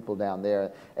 You have people down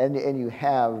there, and you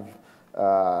have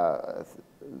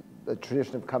a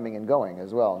tradition of coming and going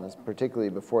as well, and this, particularly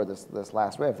before this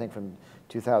last wave. I think from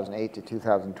 2008 to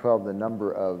 2012, the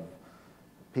number of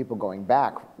people going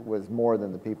back was more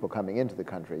than the people coming into the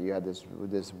country. You had this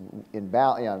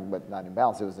imbalance, you know, but not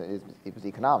imbalance. It was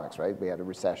economics, right? We had a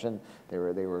recession. They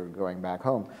were going back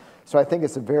home. So I think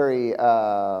it's a very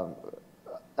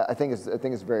I think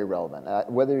it's very relevant.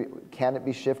 Whether can it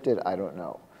be shifted, I don't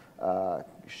know.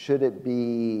 Should it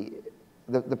be?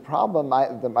 The problem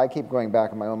I keep going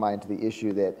back in my own mind to the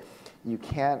issue that you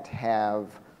can't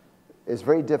have. It's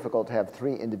very difficult to have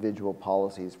 3 individual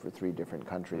policies for 3 different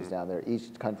countries down there.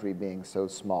 Each country being so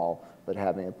small, but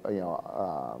having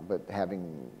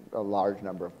having a large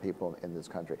number of people in this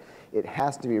country. It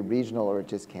has to be regional, or it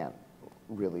just can't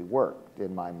really work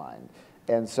in my mind.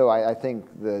 And so I think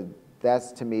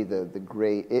that's to me the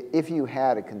great. If you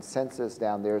had a consensus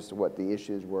down there as to what the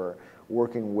issues were,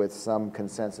 working with some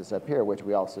consensus up here, which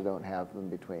we also don't have in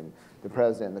between the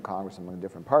president and the Congress among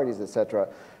different parties, et cetera,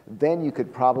 then you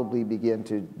could probably begin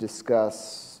to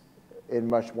discuss in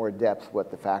much more depth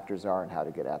what the factors are and how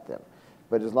to get at them.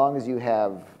 But as long as you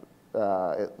have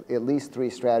at least 3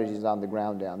 strategies on the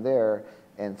ground down there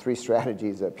and 3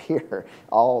 strategies up here,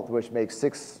 all of which makes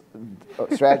 6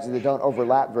 strategies that don't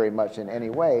overlap very much in any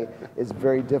way, it's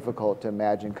very difficult to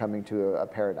imagine coming to a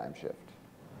paradigm shift.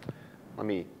 Let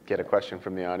me get a question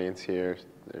from the audience here.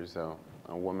 There's a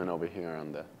woman over here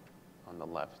on the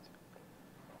left.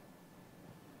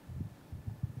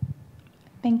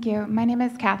 Thank you. My name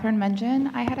is Catherine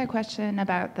Mungeon. I had a question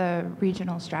about the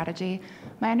regional strategy.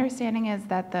 My understanding is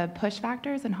that the push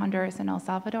factors in Honduras and El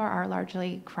Salvador are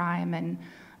largely crime and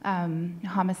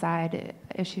homicide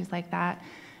issues like that.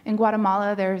 In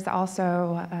Guatemala, there's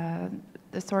also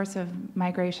the source of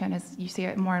migration is, you see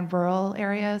it more in rural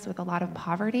areas with a lot of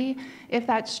poverty. If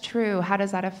that's true, how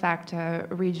does that affect a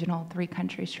regional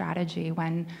 3-country strategy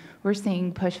when we're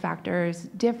seeing push factors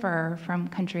differ from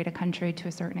country to country to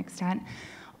a certain extent?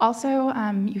 Also,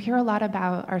 you hear a lot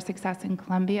about our success in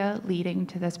Colombia leading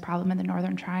to this problem in the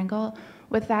Northern Triangle.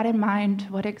 With that in mind,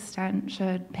 to what extent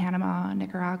should Panama,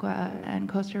 Nicaragua, and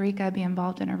Costa Rica be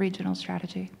involved in a regional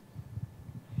strategy?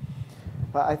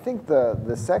 I think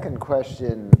the second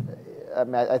question, I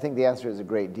mean, I think the answer is a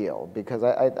great deal, because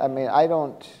I'm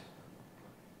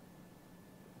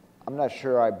not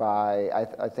sure I buy.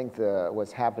 I think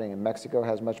what's happening in Mexico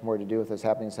has much more to do with what's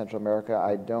happening in Central America.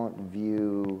 I don't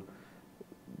view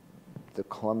the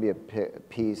Colombia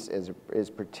piece is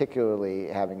particularly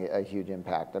having a huge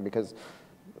impact, because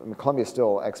Colombia is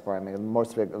still exporting. I mean,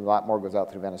 most of it, a lot more goes out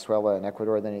through Venezuela and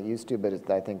Ecuador than it used to, but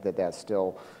I think that's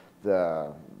still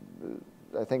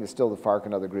I think it's still the FARC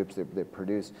and other groups that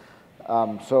produce.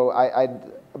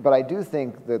 But I do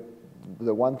think that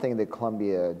the one thing that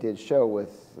Colombia did show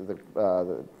with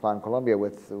the Plan Colombia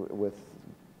with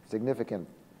significant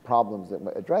problems that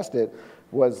addressed it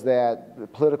was that the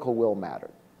political will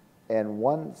mattered. And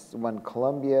when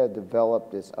Colombia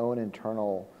developed its own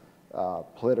internal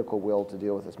political will to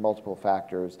deal with its multiple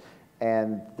factors,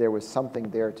 and there was something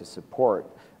there to support,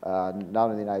 not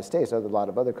only the United States, a lot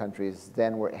of other countries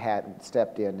then had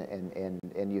stepped in,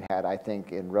 and you had, I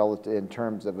think, in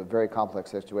terms of a very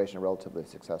complex situation, a relatively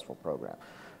successful program.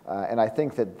 And I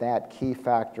think that key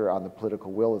factor on the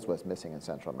political will is what's missing in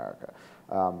Central America.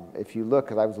 If you look,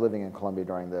 because I was living in Colombia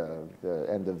during the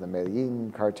end of the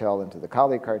Medellin cartel into the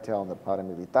Cali cartel and the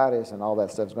paramilitares and all that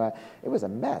stuff's going on, it was a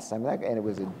mess. I mean, and it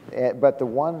was but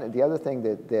the other thing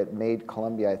that made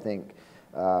Colombia, I think,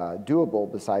 doable,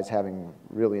 besides having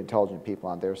really intelligent people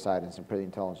on their side and some pretty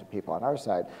intelligent people on our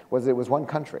side, was it was one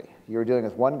country. You were dealing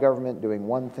with one government doing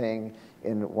one thing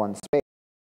in one space.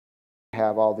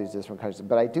 Have all these different countries,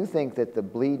 but I do think that the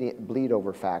bleed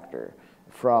over factor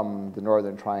from the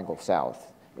Northern Triangle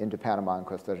south into Panama and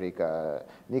Costa Rica,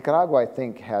 Nicaragua, I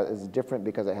think is different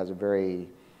because it has a very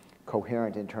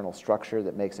coherent internal structure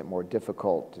that makes it more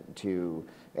difficult to,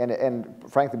 and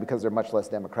frankly, because they're much less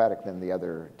democratic than the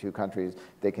other 2 countries,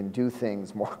 they can do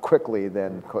things more quickly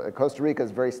than Costa Rica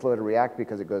is very slow to react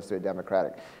because it goes through a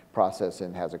democratic process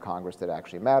and has a Congress that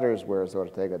actually matters, whereas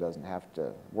Ortega doesn't have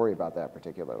to worry about that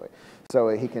particularly. So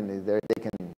they can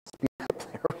speed up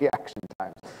their reaction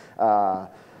times.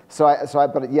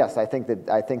 But yes, I think the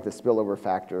spillover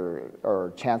factor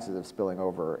or chances of spilling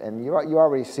over, and you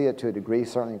already see it to a degree,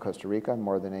 certainly in Costa Rica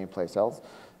more than any place else,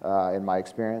 in my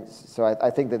experience. So I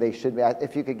think that they should be.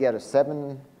 If you could get a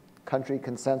 7-country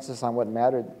consensus on what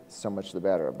mattered, so much the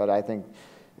better. But I think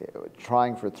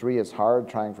trying for 3 is hard.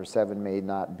 Trying for 7 may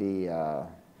not be.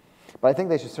 But I think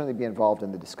they should certainly be involved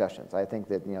in the discussions. I think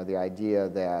that the idea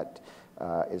that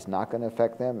is not going to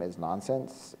affect them is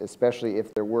nonsense, especially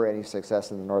if there were any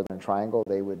success in the Northern Triangle,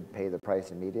 they would pay the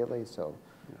price immediately, so,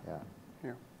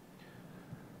 yeah.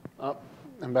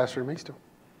 Ambassador Maisto.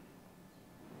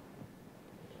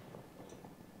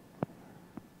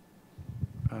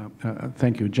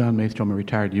 Thank you. John Maisto, I'm a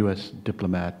retired U.S.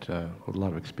 diplomat with a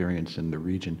lot of experience in the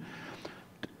region.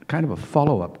 Kind of a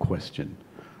follow-up question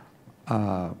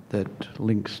that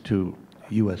links to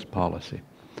U.S. policy.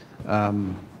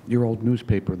 Your old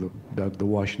newspaper, the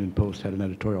Washington Post, had an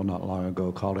editorial not long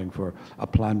ago calling for a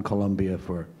Plan Colombia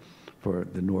for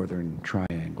the Northern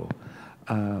Triangle.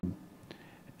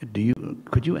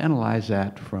 Could you analyze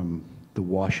that from the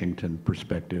Washington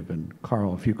perspective? And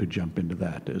Carl, if you could jump into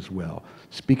that as well.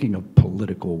 Speaking of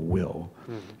political will,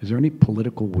 is there any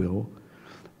political will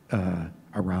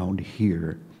around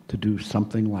here to do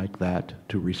something like that,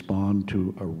 to respond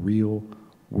to a real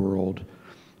world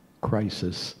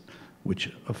crisis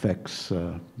which affects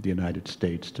the United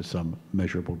States to some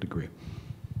measurable degree?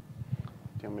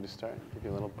 Do you want me to start? Give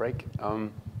you a little break.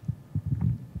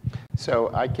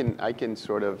 So I can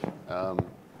sort of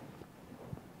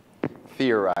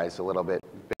theorize a little bit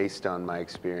based on my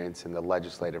experience in the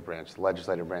legislative branch. The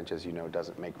legislative branch, as you know,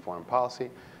 doesn't make foreign policy,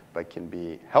 but can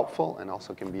be helpful and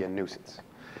also can be a nuisance.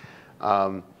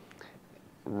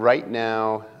 Right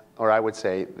now, or I would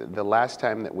say the last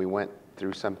time that we went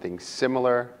through something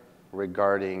similar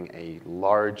regarding a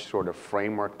large sort of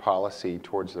framework policy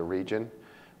towards the region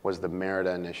was the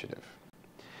Merida Initiative.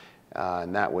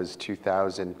 And that was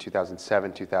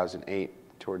 2007,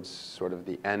 2008, towards sort of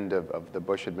the end of the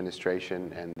Bush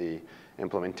administration, and the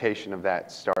implementation of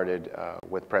that started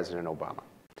with President Obama.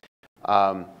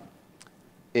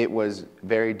 It was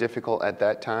very difficult at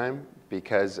that time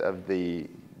because of the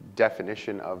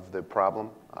definition of the problem.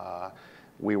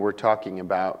 We were talking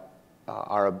about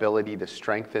our ability to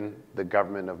strengthen the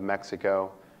government of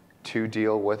Mexico to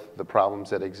deal with the problems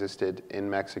that existed in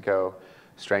Mexico,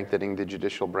 strengthening the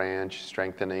judicial branch,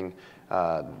 strengthening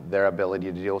their ability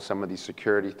to deal with some of these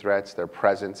security threats, their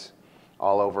presence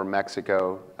all over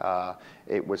Mexico.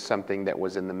 It was something that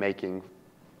was in the making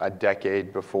a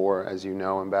decade before, as you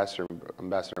know,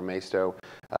 Ambassador Maisto,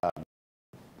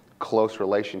 close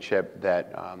relationship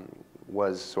that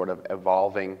was sort of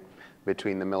evolving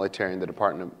between the military and the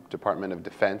Department of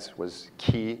Defense was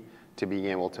key to being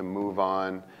able to move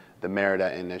on the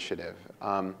Merida Initiative.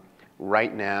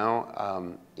 Right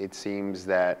now, it seems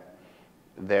that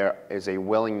there is a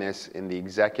willingness in the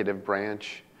executive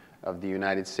branch of the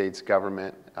United States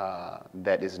government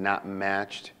that is not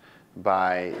matched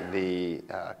by the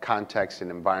context and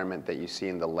environment that you see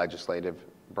in the legislative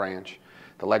branch.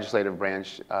 The legislative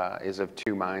branch is of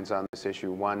two minds on this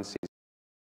issue. One sees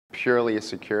purely a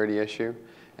security issue,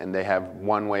 and they have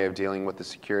one way of dealing with the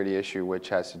security issue, which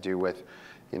has to do with,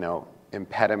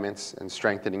 impediments and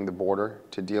strengthening the border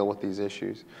to deal with these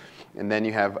issues. And then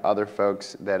you have other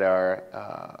folks that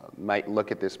might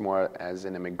look at this more as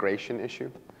an immigration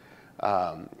issue.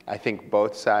 I think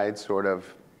both sides sort of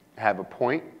have a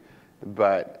point,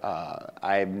 but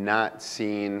I have not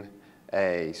seen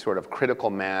a sort of critical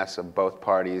mass of both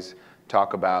parties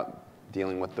talk about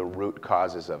dealing with the root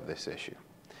causes of this issue.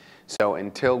 So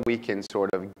until we can sort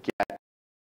of get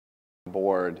on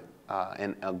board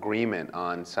an agreement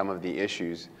on some of the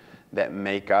issues that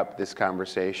make up this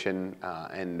conversation,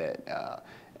 and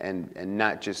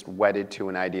not just wedded to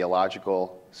an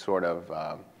ideological sort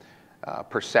of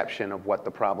perception of what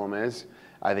the problem is,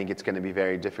 I think it's going to be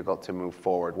very difficult to move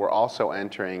forward. We're also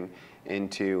entering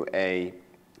into an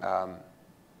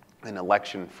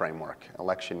election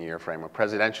year framework,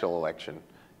 presidential election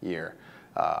year,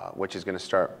 which is going to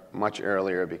start much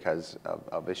earlier because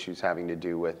of issues having to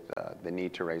do with the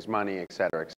need to raise money, et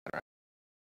cetera,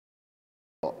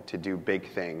 to do big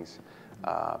things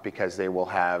because they will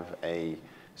have a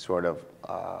sort of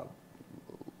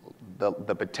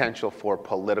the potential for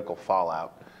political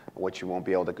fallout, which you won't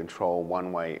be able to control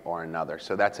one way or another.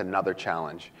 So that's another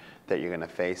challenge that you're going to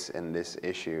face in this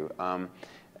issue.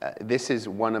 This is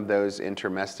one of those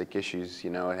intermestic issues.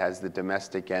 It has the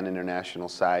domestic and international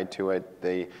side to it.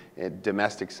 The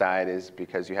domestic side is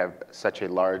because you have such a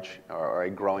large or a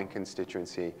growing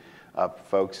constituency of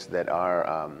folks that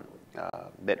are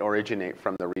that originate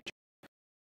from the region.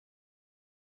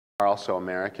 are also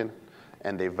American,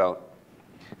 and they vote.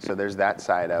 So there's that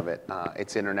side of it.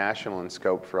 It's international in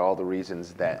scope for all the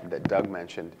reasons that Doug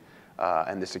mentioned,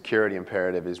 and the security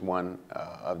imperative is one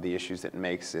of the issues that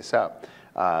makes this up.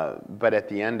 But at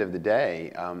the end of the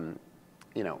day,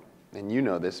 you know, and you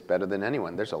know this better than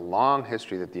anyone, there's a long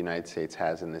history that the United States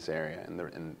has in this area,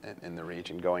 in the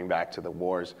region, going back to the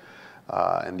wars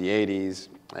in the 80s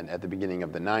and at the beginning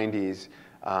of the 90s,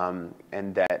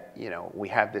 and that, you know, we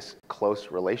have this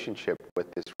close relationship with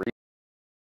this region.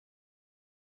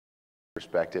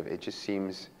 Perspective, it just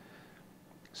seems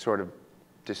sort of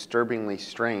disturbingly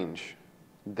strange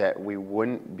that we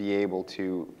wouldn't be able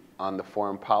to, on the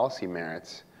foreign policy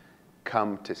merits,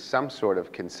 come to some sort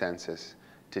of consensus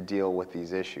to deal with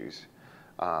these issues.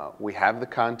 We have the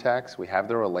contacts, we have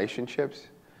the relationships.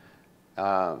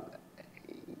 You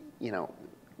know,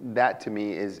 that to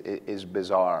me is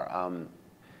bizarre.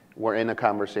 We're in a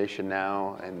conversation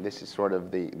now, and this is sort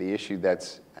of the issue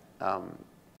that's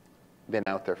been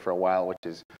out there for a while, which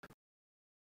is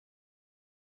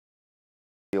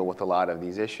deal with a lot of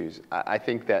these issues. I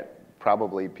think that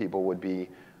probably people would be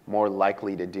more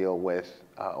likely to deal with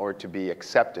or to be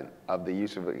acceptant of the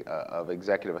use of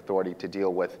executive authority to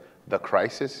deal with the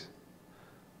crisis,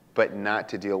 but not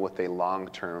to deal with a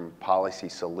long-term policy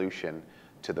solution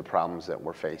to the problems that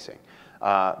we're facing.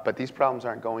 But these problems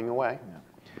aren't going away,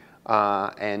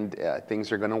 and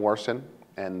things are going to worsen.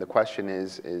 And the question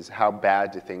is how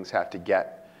bad do things have to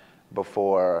get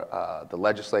before the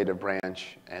legislative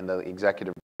branch and the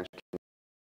executive branch can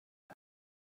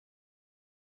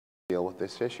deal with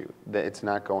this issue? It's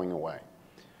not going away.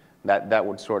 That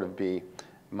would sort of be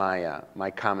my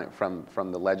comment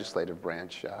from the legislative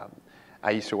branch.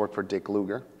 I used to work for Dick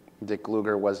Lugar. Dick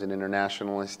Lugar was an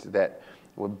internationalist that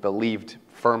believed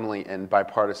firmly in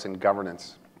bipartisan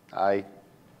governance. I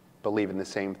believe in the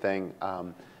same thing.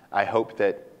 I hope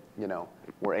that, you know,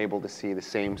 we're able to see the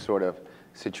same sort of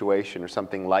situation or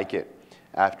something like it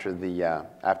after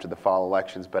the fall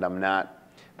elections. But I'm not.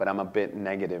 But I'm a bit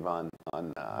negative on.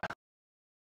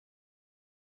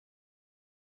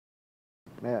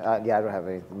 Yeah, I don't have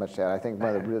anything much to add. I think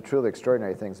one of the truly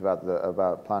extraordinary things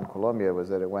about Plan Colombia was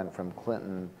that it went from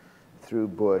Clinton through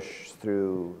Bush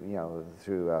through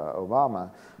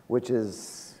Obama, which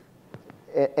is.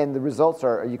 And the results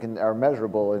are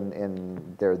measurable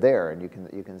and they're there, and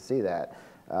you can see that,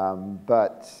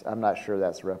 but I'm not sure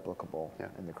that's replicable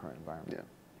in the current environment. Yeah.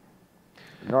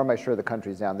 Nor am I sure the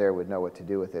countries down there would know what to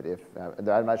do with it.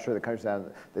 I'm not sure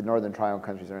the Northern Triangle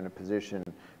countries are in a position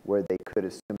where they could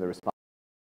assume the responsibility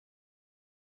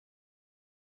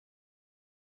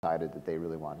that they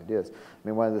really want to do this. I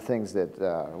mean, one of the things that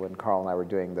when Carl and I were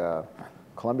doing the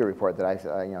Colombia report that I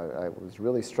was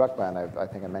really struck by, and I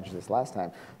think I mentioned this last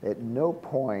time, at no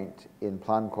point in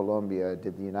Plan Colombia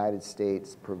did the United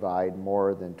States provide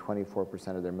more than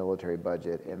 24% of their military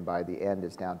budget, and by the end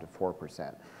it's down to 4%.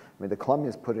 I mean, the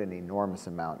Colombians put an enormous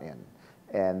amount in,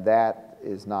 and that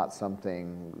is not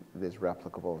something that's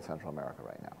replicable in Central America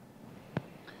right now.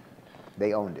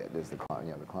 They owned it, the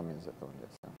Colombians that owned it.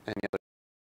 So. Any other?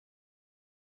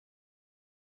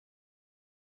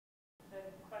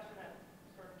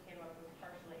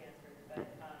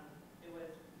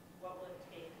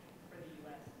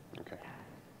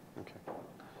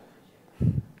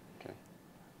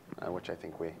 Which I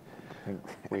think we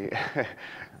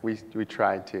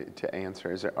tried to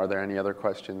answer. Are there any other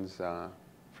questions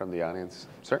from the audience?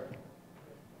 Sir?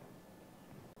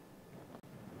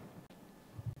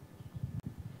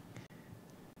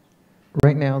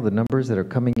 Right now, the numbers that are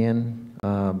coming in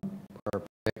are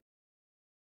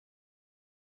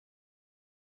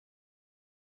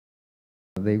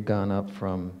they've gone up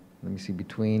from, let me see,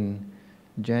 between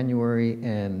January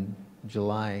and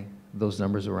July, those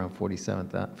numbers are around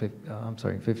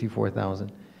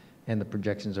 54,000, and the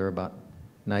projections are about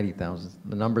 90,000.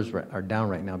 The numbers are down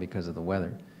right now because of the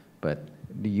weather, but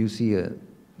do you see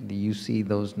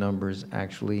those numbers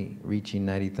actually reaching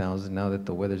 90,000 now that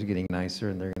the weather's getting nicer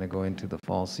and they're going to go into the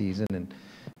fall season and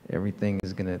everything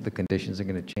is the conditions are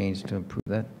going to change to improve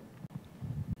that?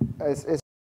 It's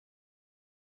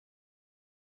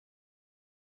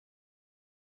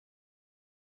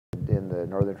in the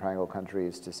Northern Triangle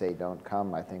countries to say don't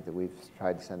come. I think that we've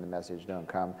tried to send the message don't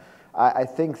come. I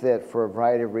think that for a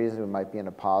variety of reasons we might be in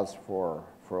a pause for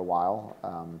a while,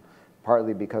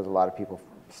 partly because a lot of people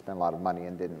spent a lot of money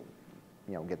and didn't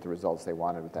get the results they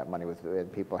wanted with that money,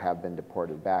 and people have been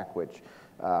deported back, which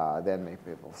then maybe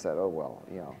people said, oh well,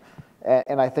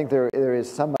 and I think there is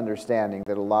some understanding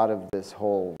that a lot of this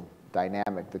whole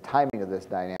dynamic, the timing of this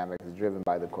dynamic is driven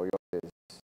by the coyotes.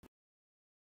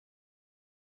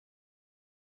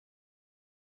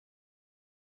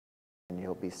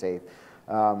 he'll be safe.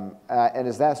 And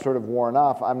as that sort of worn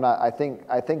off, I think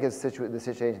as the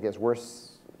situation gets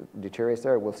worse, deteriorates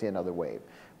there, we'll see another wave.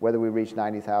 Whether we reach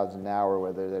 90,000 now or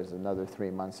whether there's another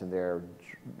 3 months in there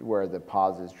where the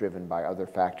pause is driven by other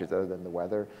factors other than the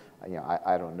weather,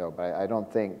 I don't know. But I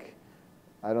don't think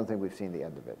we've seen the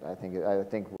end of it. I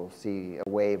think we'll see a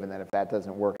wave, and then if that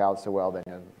doesn't work out so well, then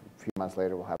a few months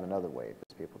later we'll have another wave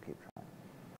as people keep trying.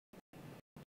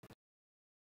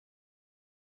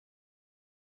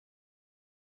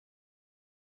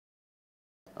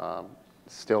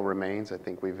 Still remains. I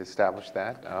think we've established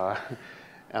that.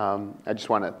 I just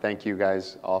want to thank you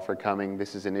guys all for coming.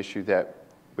 This is an issue that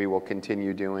we will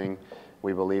continue doing.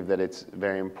 We believe that it's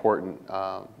very important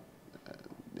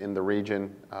in the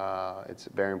region. It's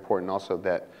very important also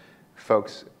that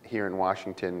folks here in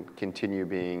Washington continue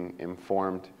being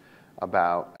informed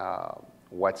about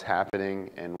what's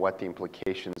happening and what the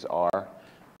implications are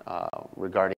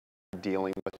regarding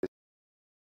dealing with this.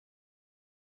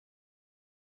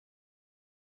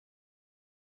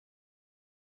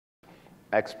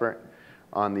 Expert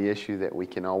on the issue that we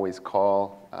can always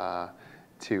call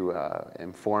to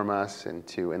inform us and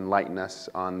to enlighten us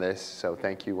on this. So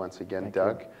thank you once again,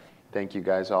 Doug. Thank you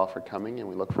guys all for coming, and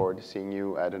we look forward to seeing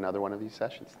you at another one of these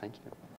sessions. Thank you.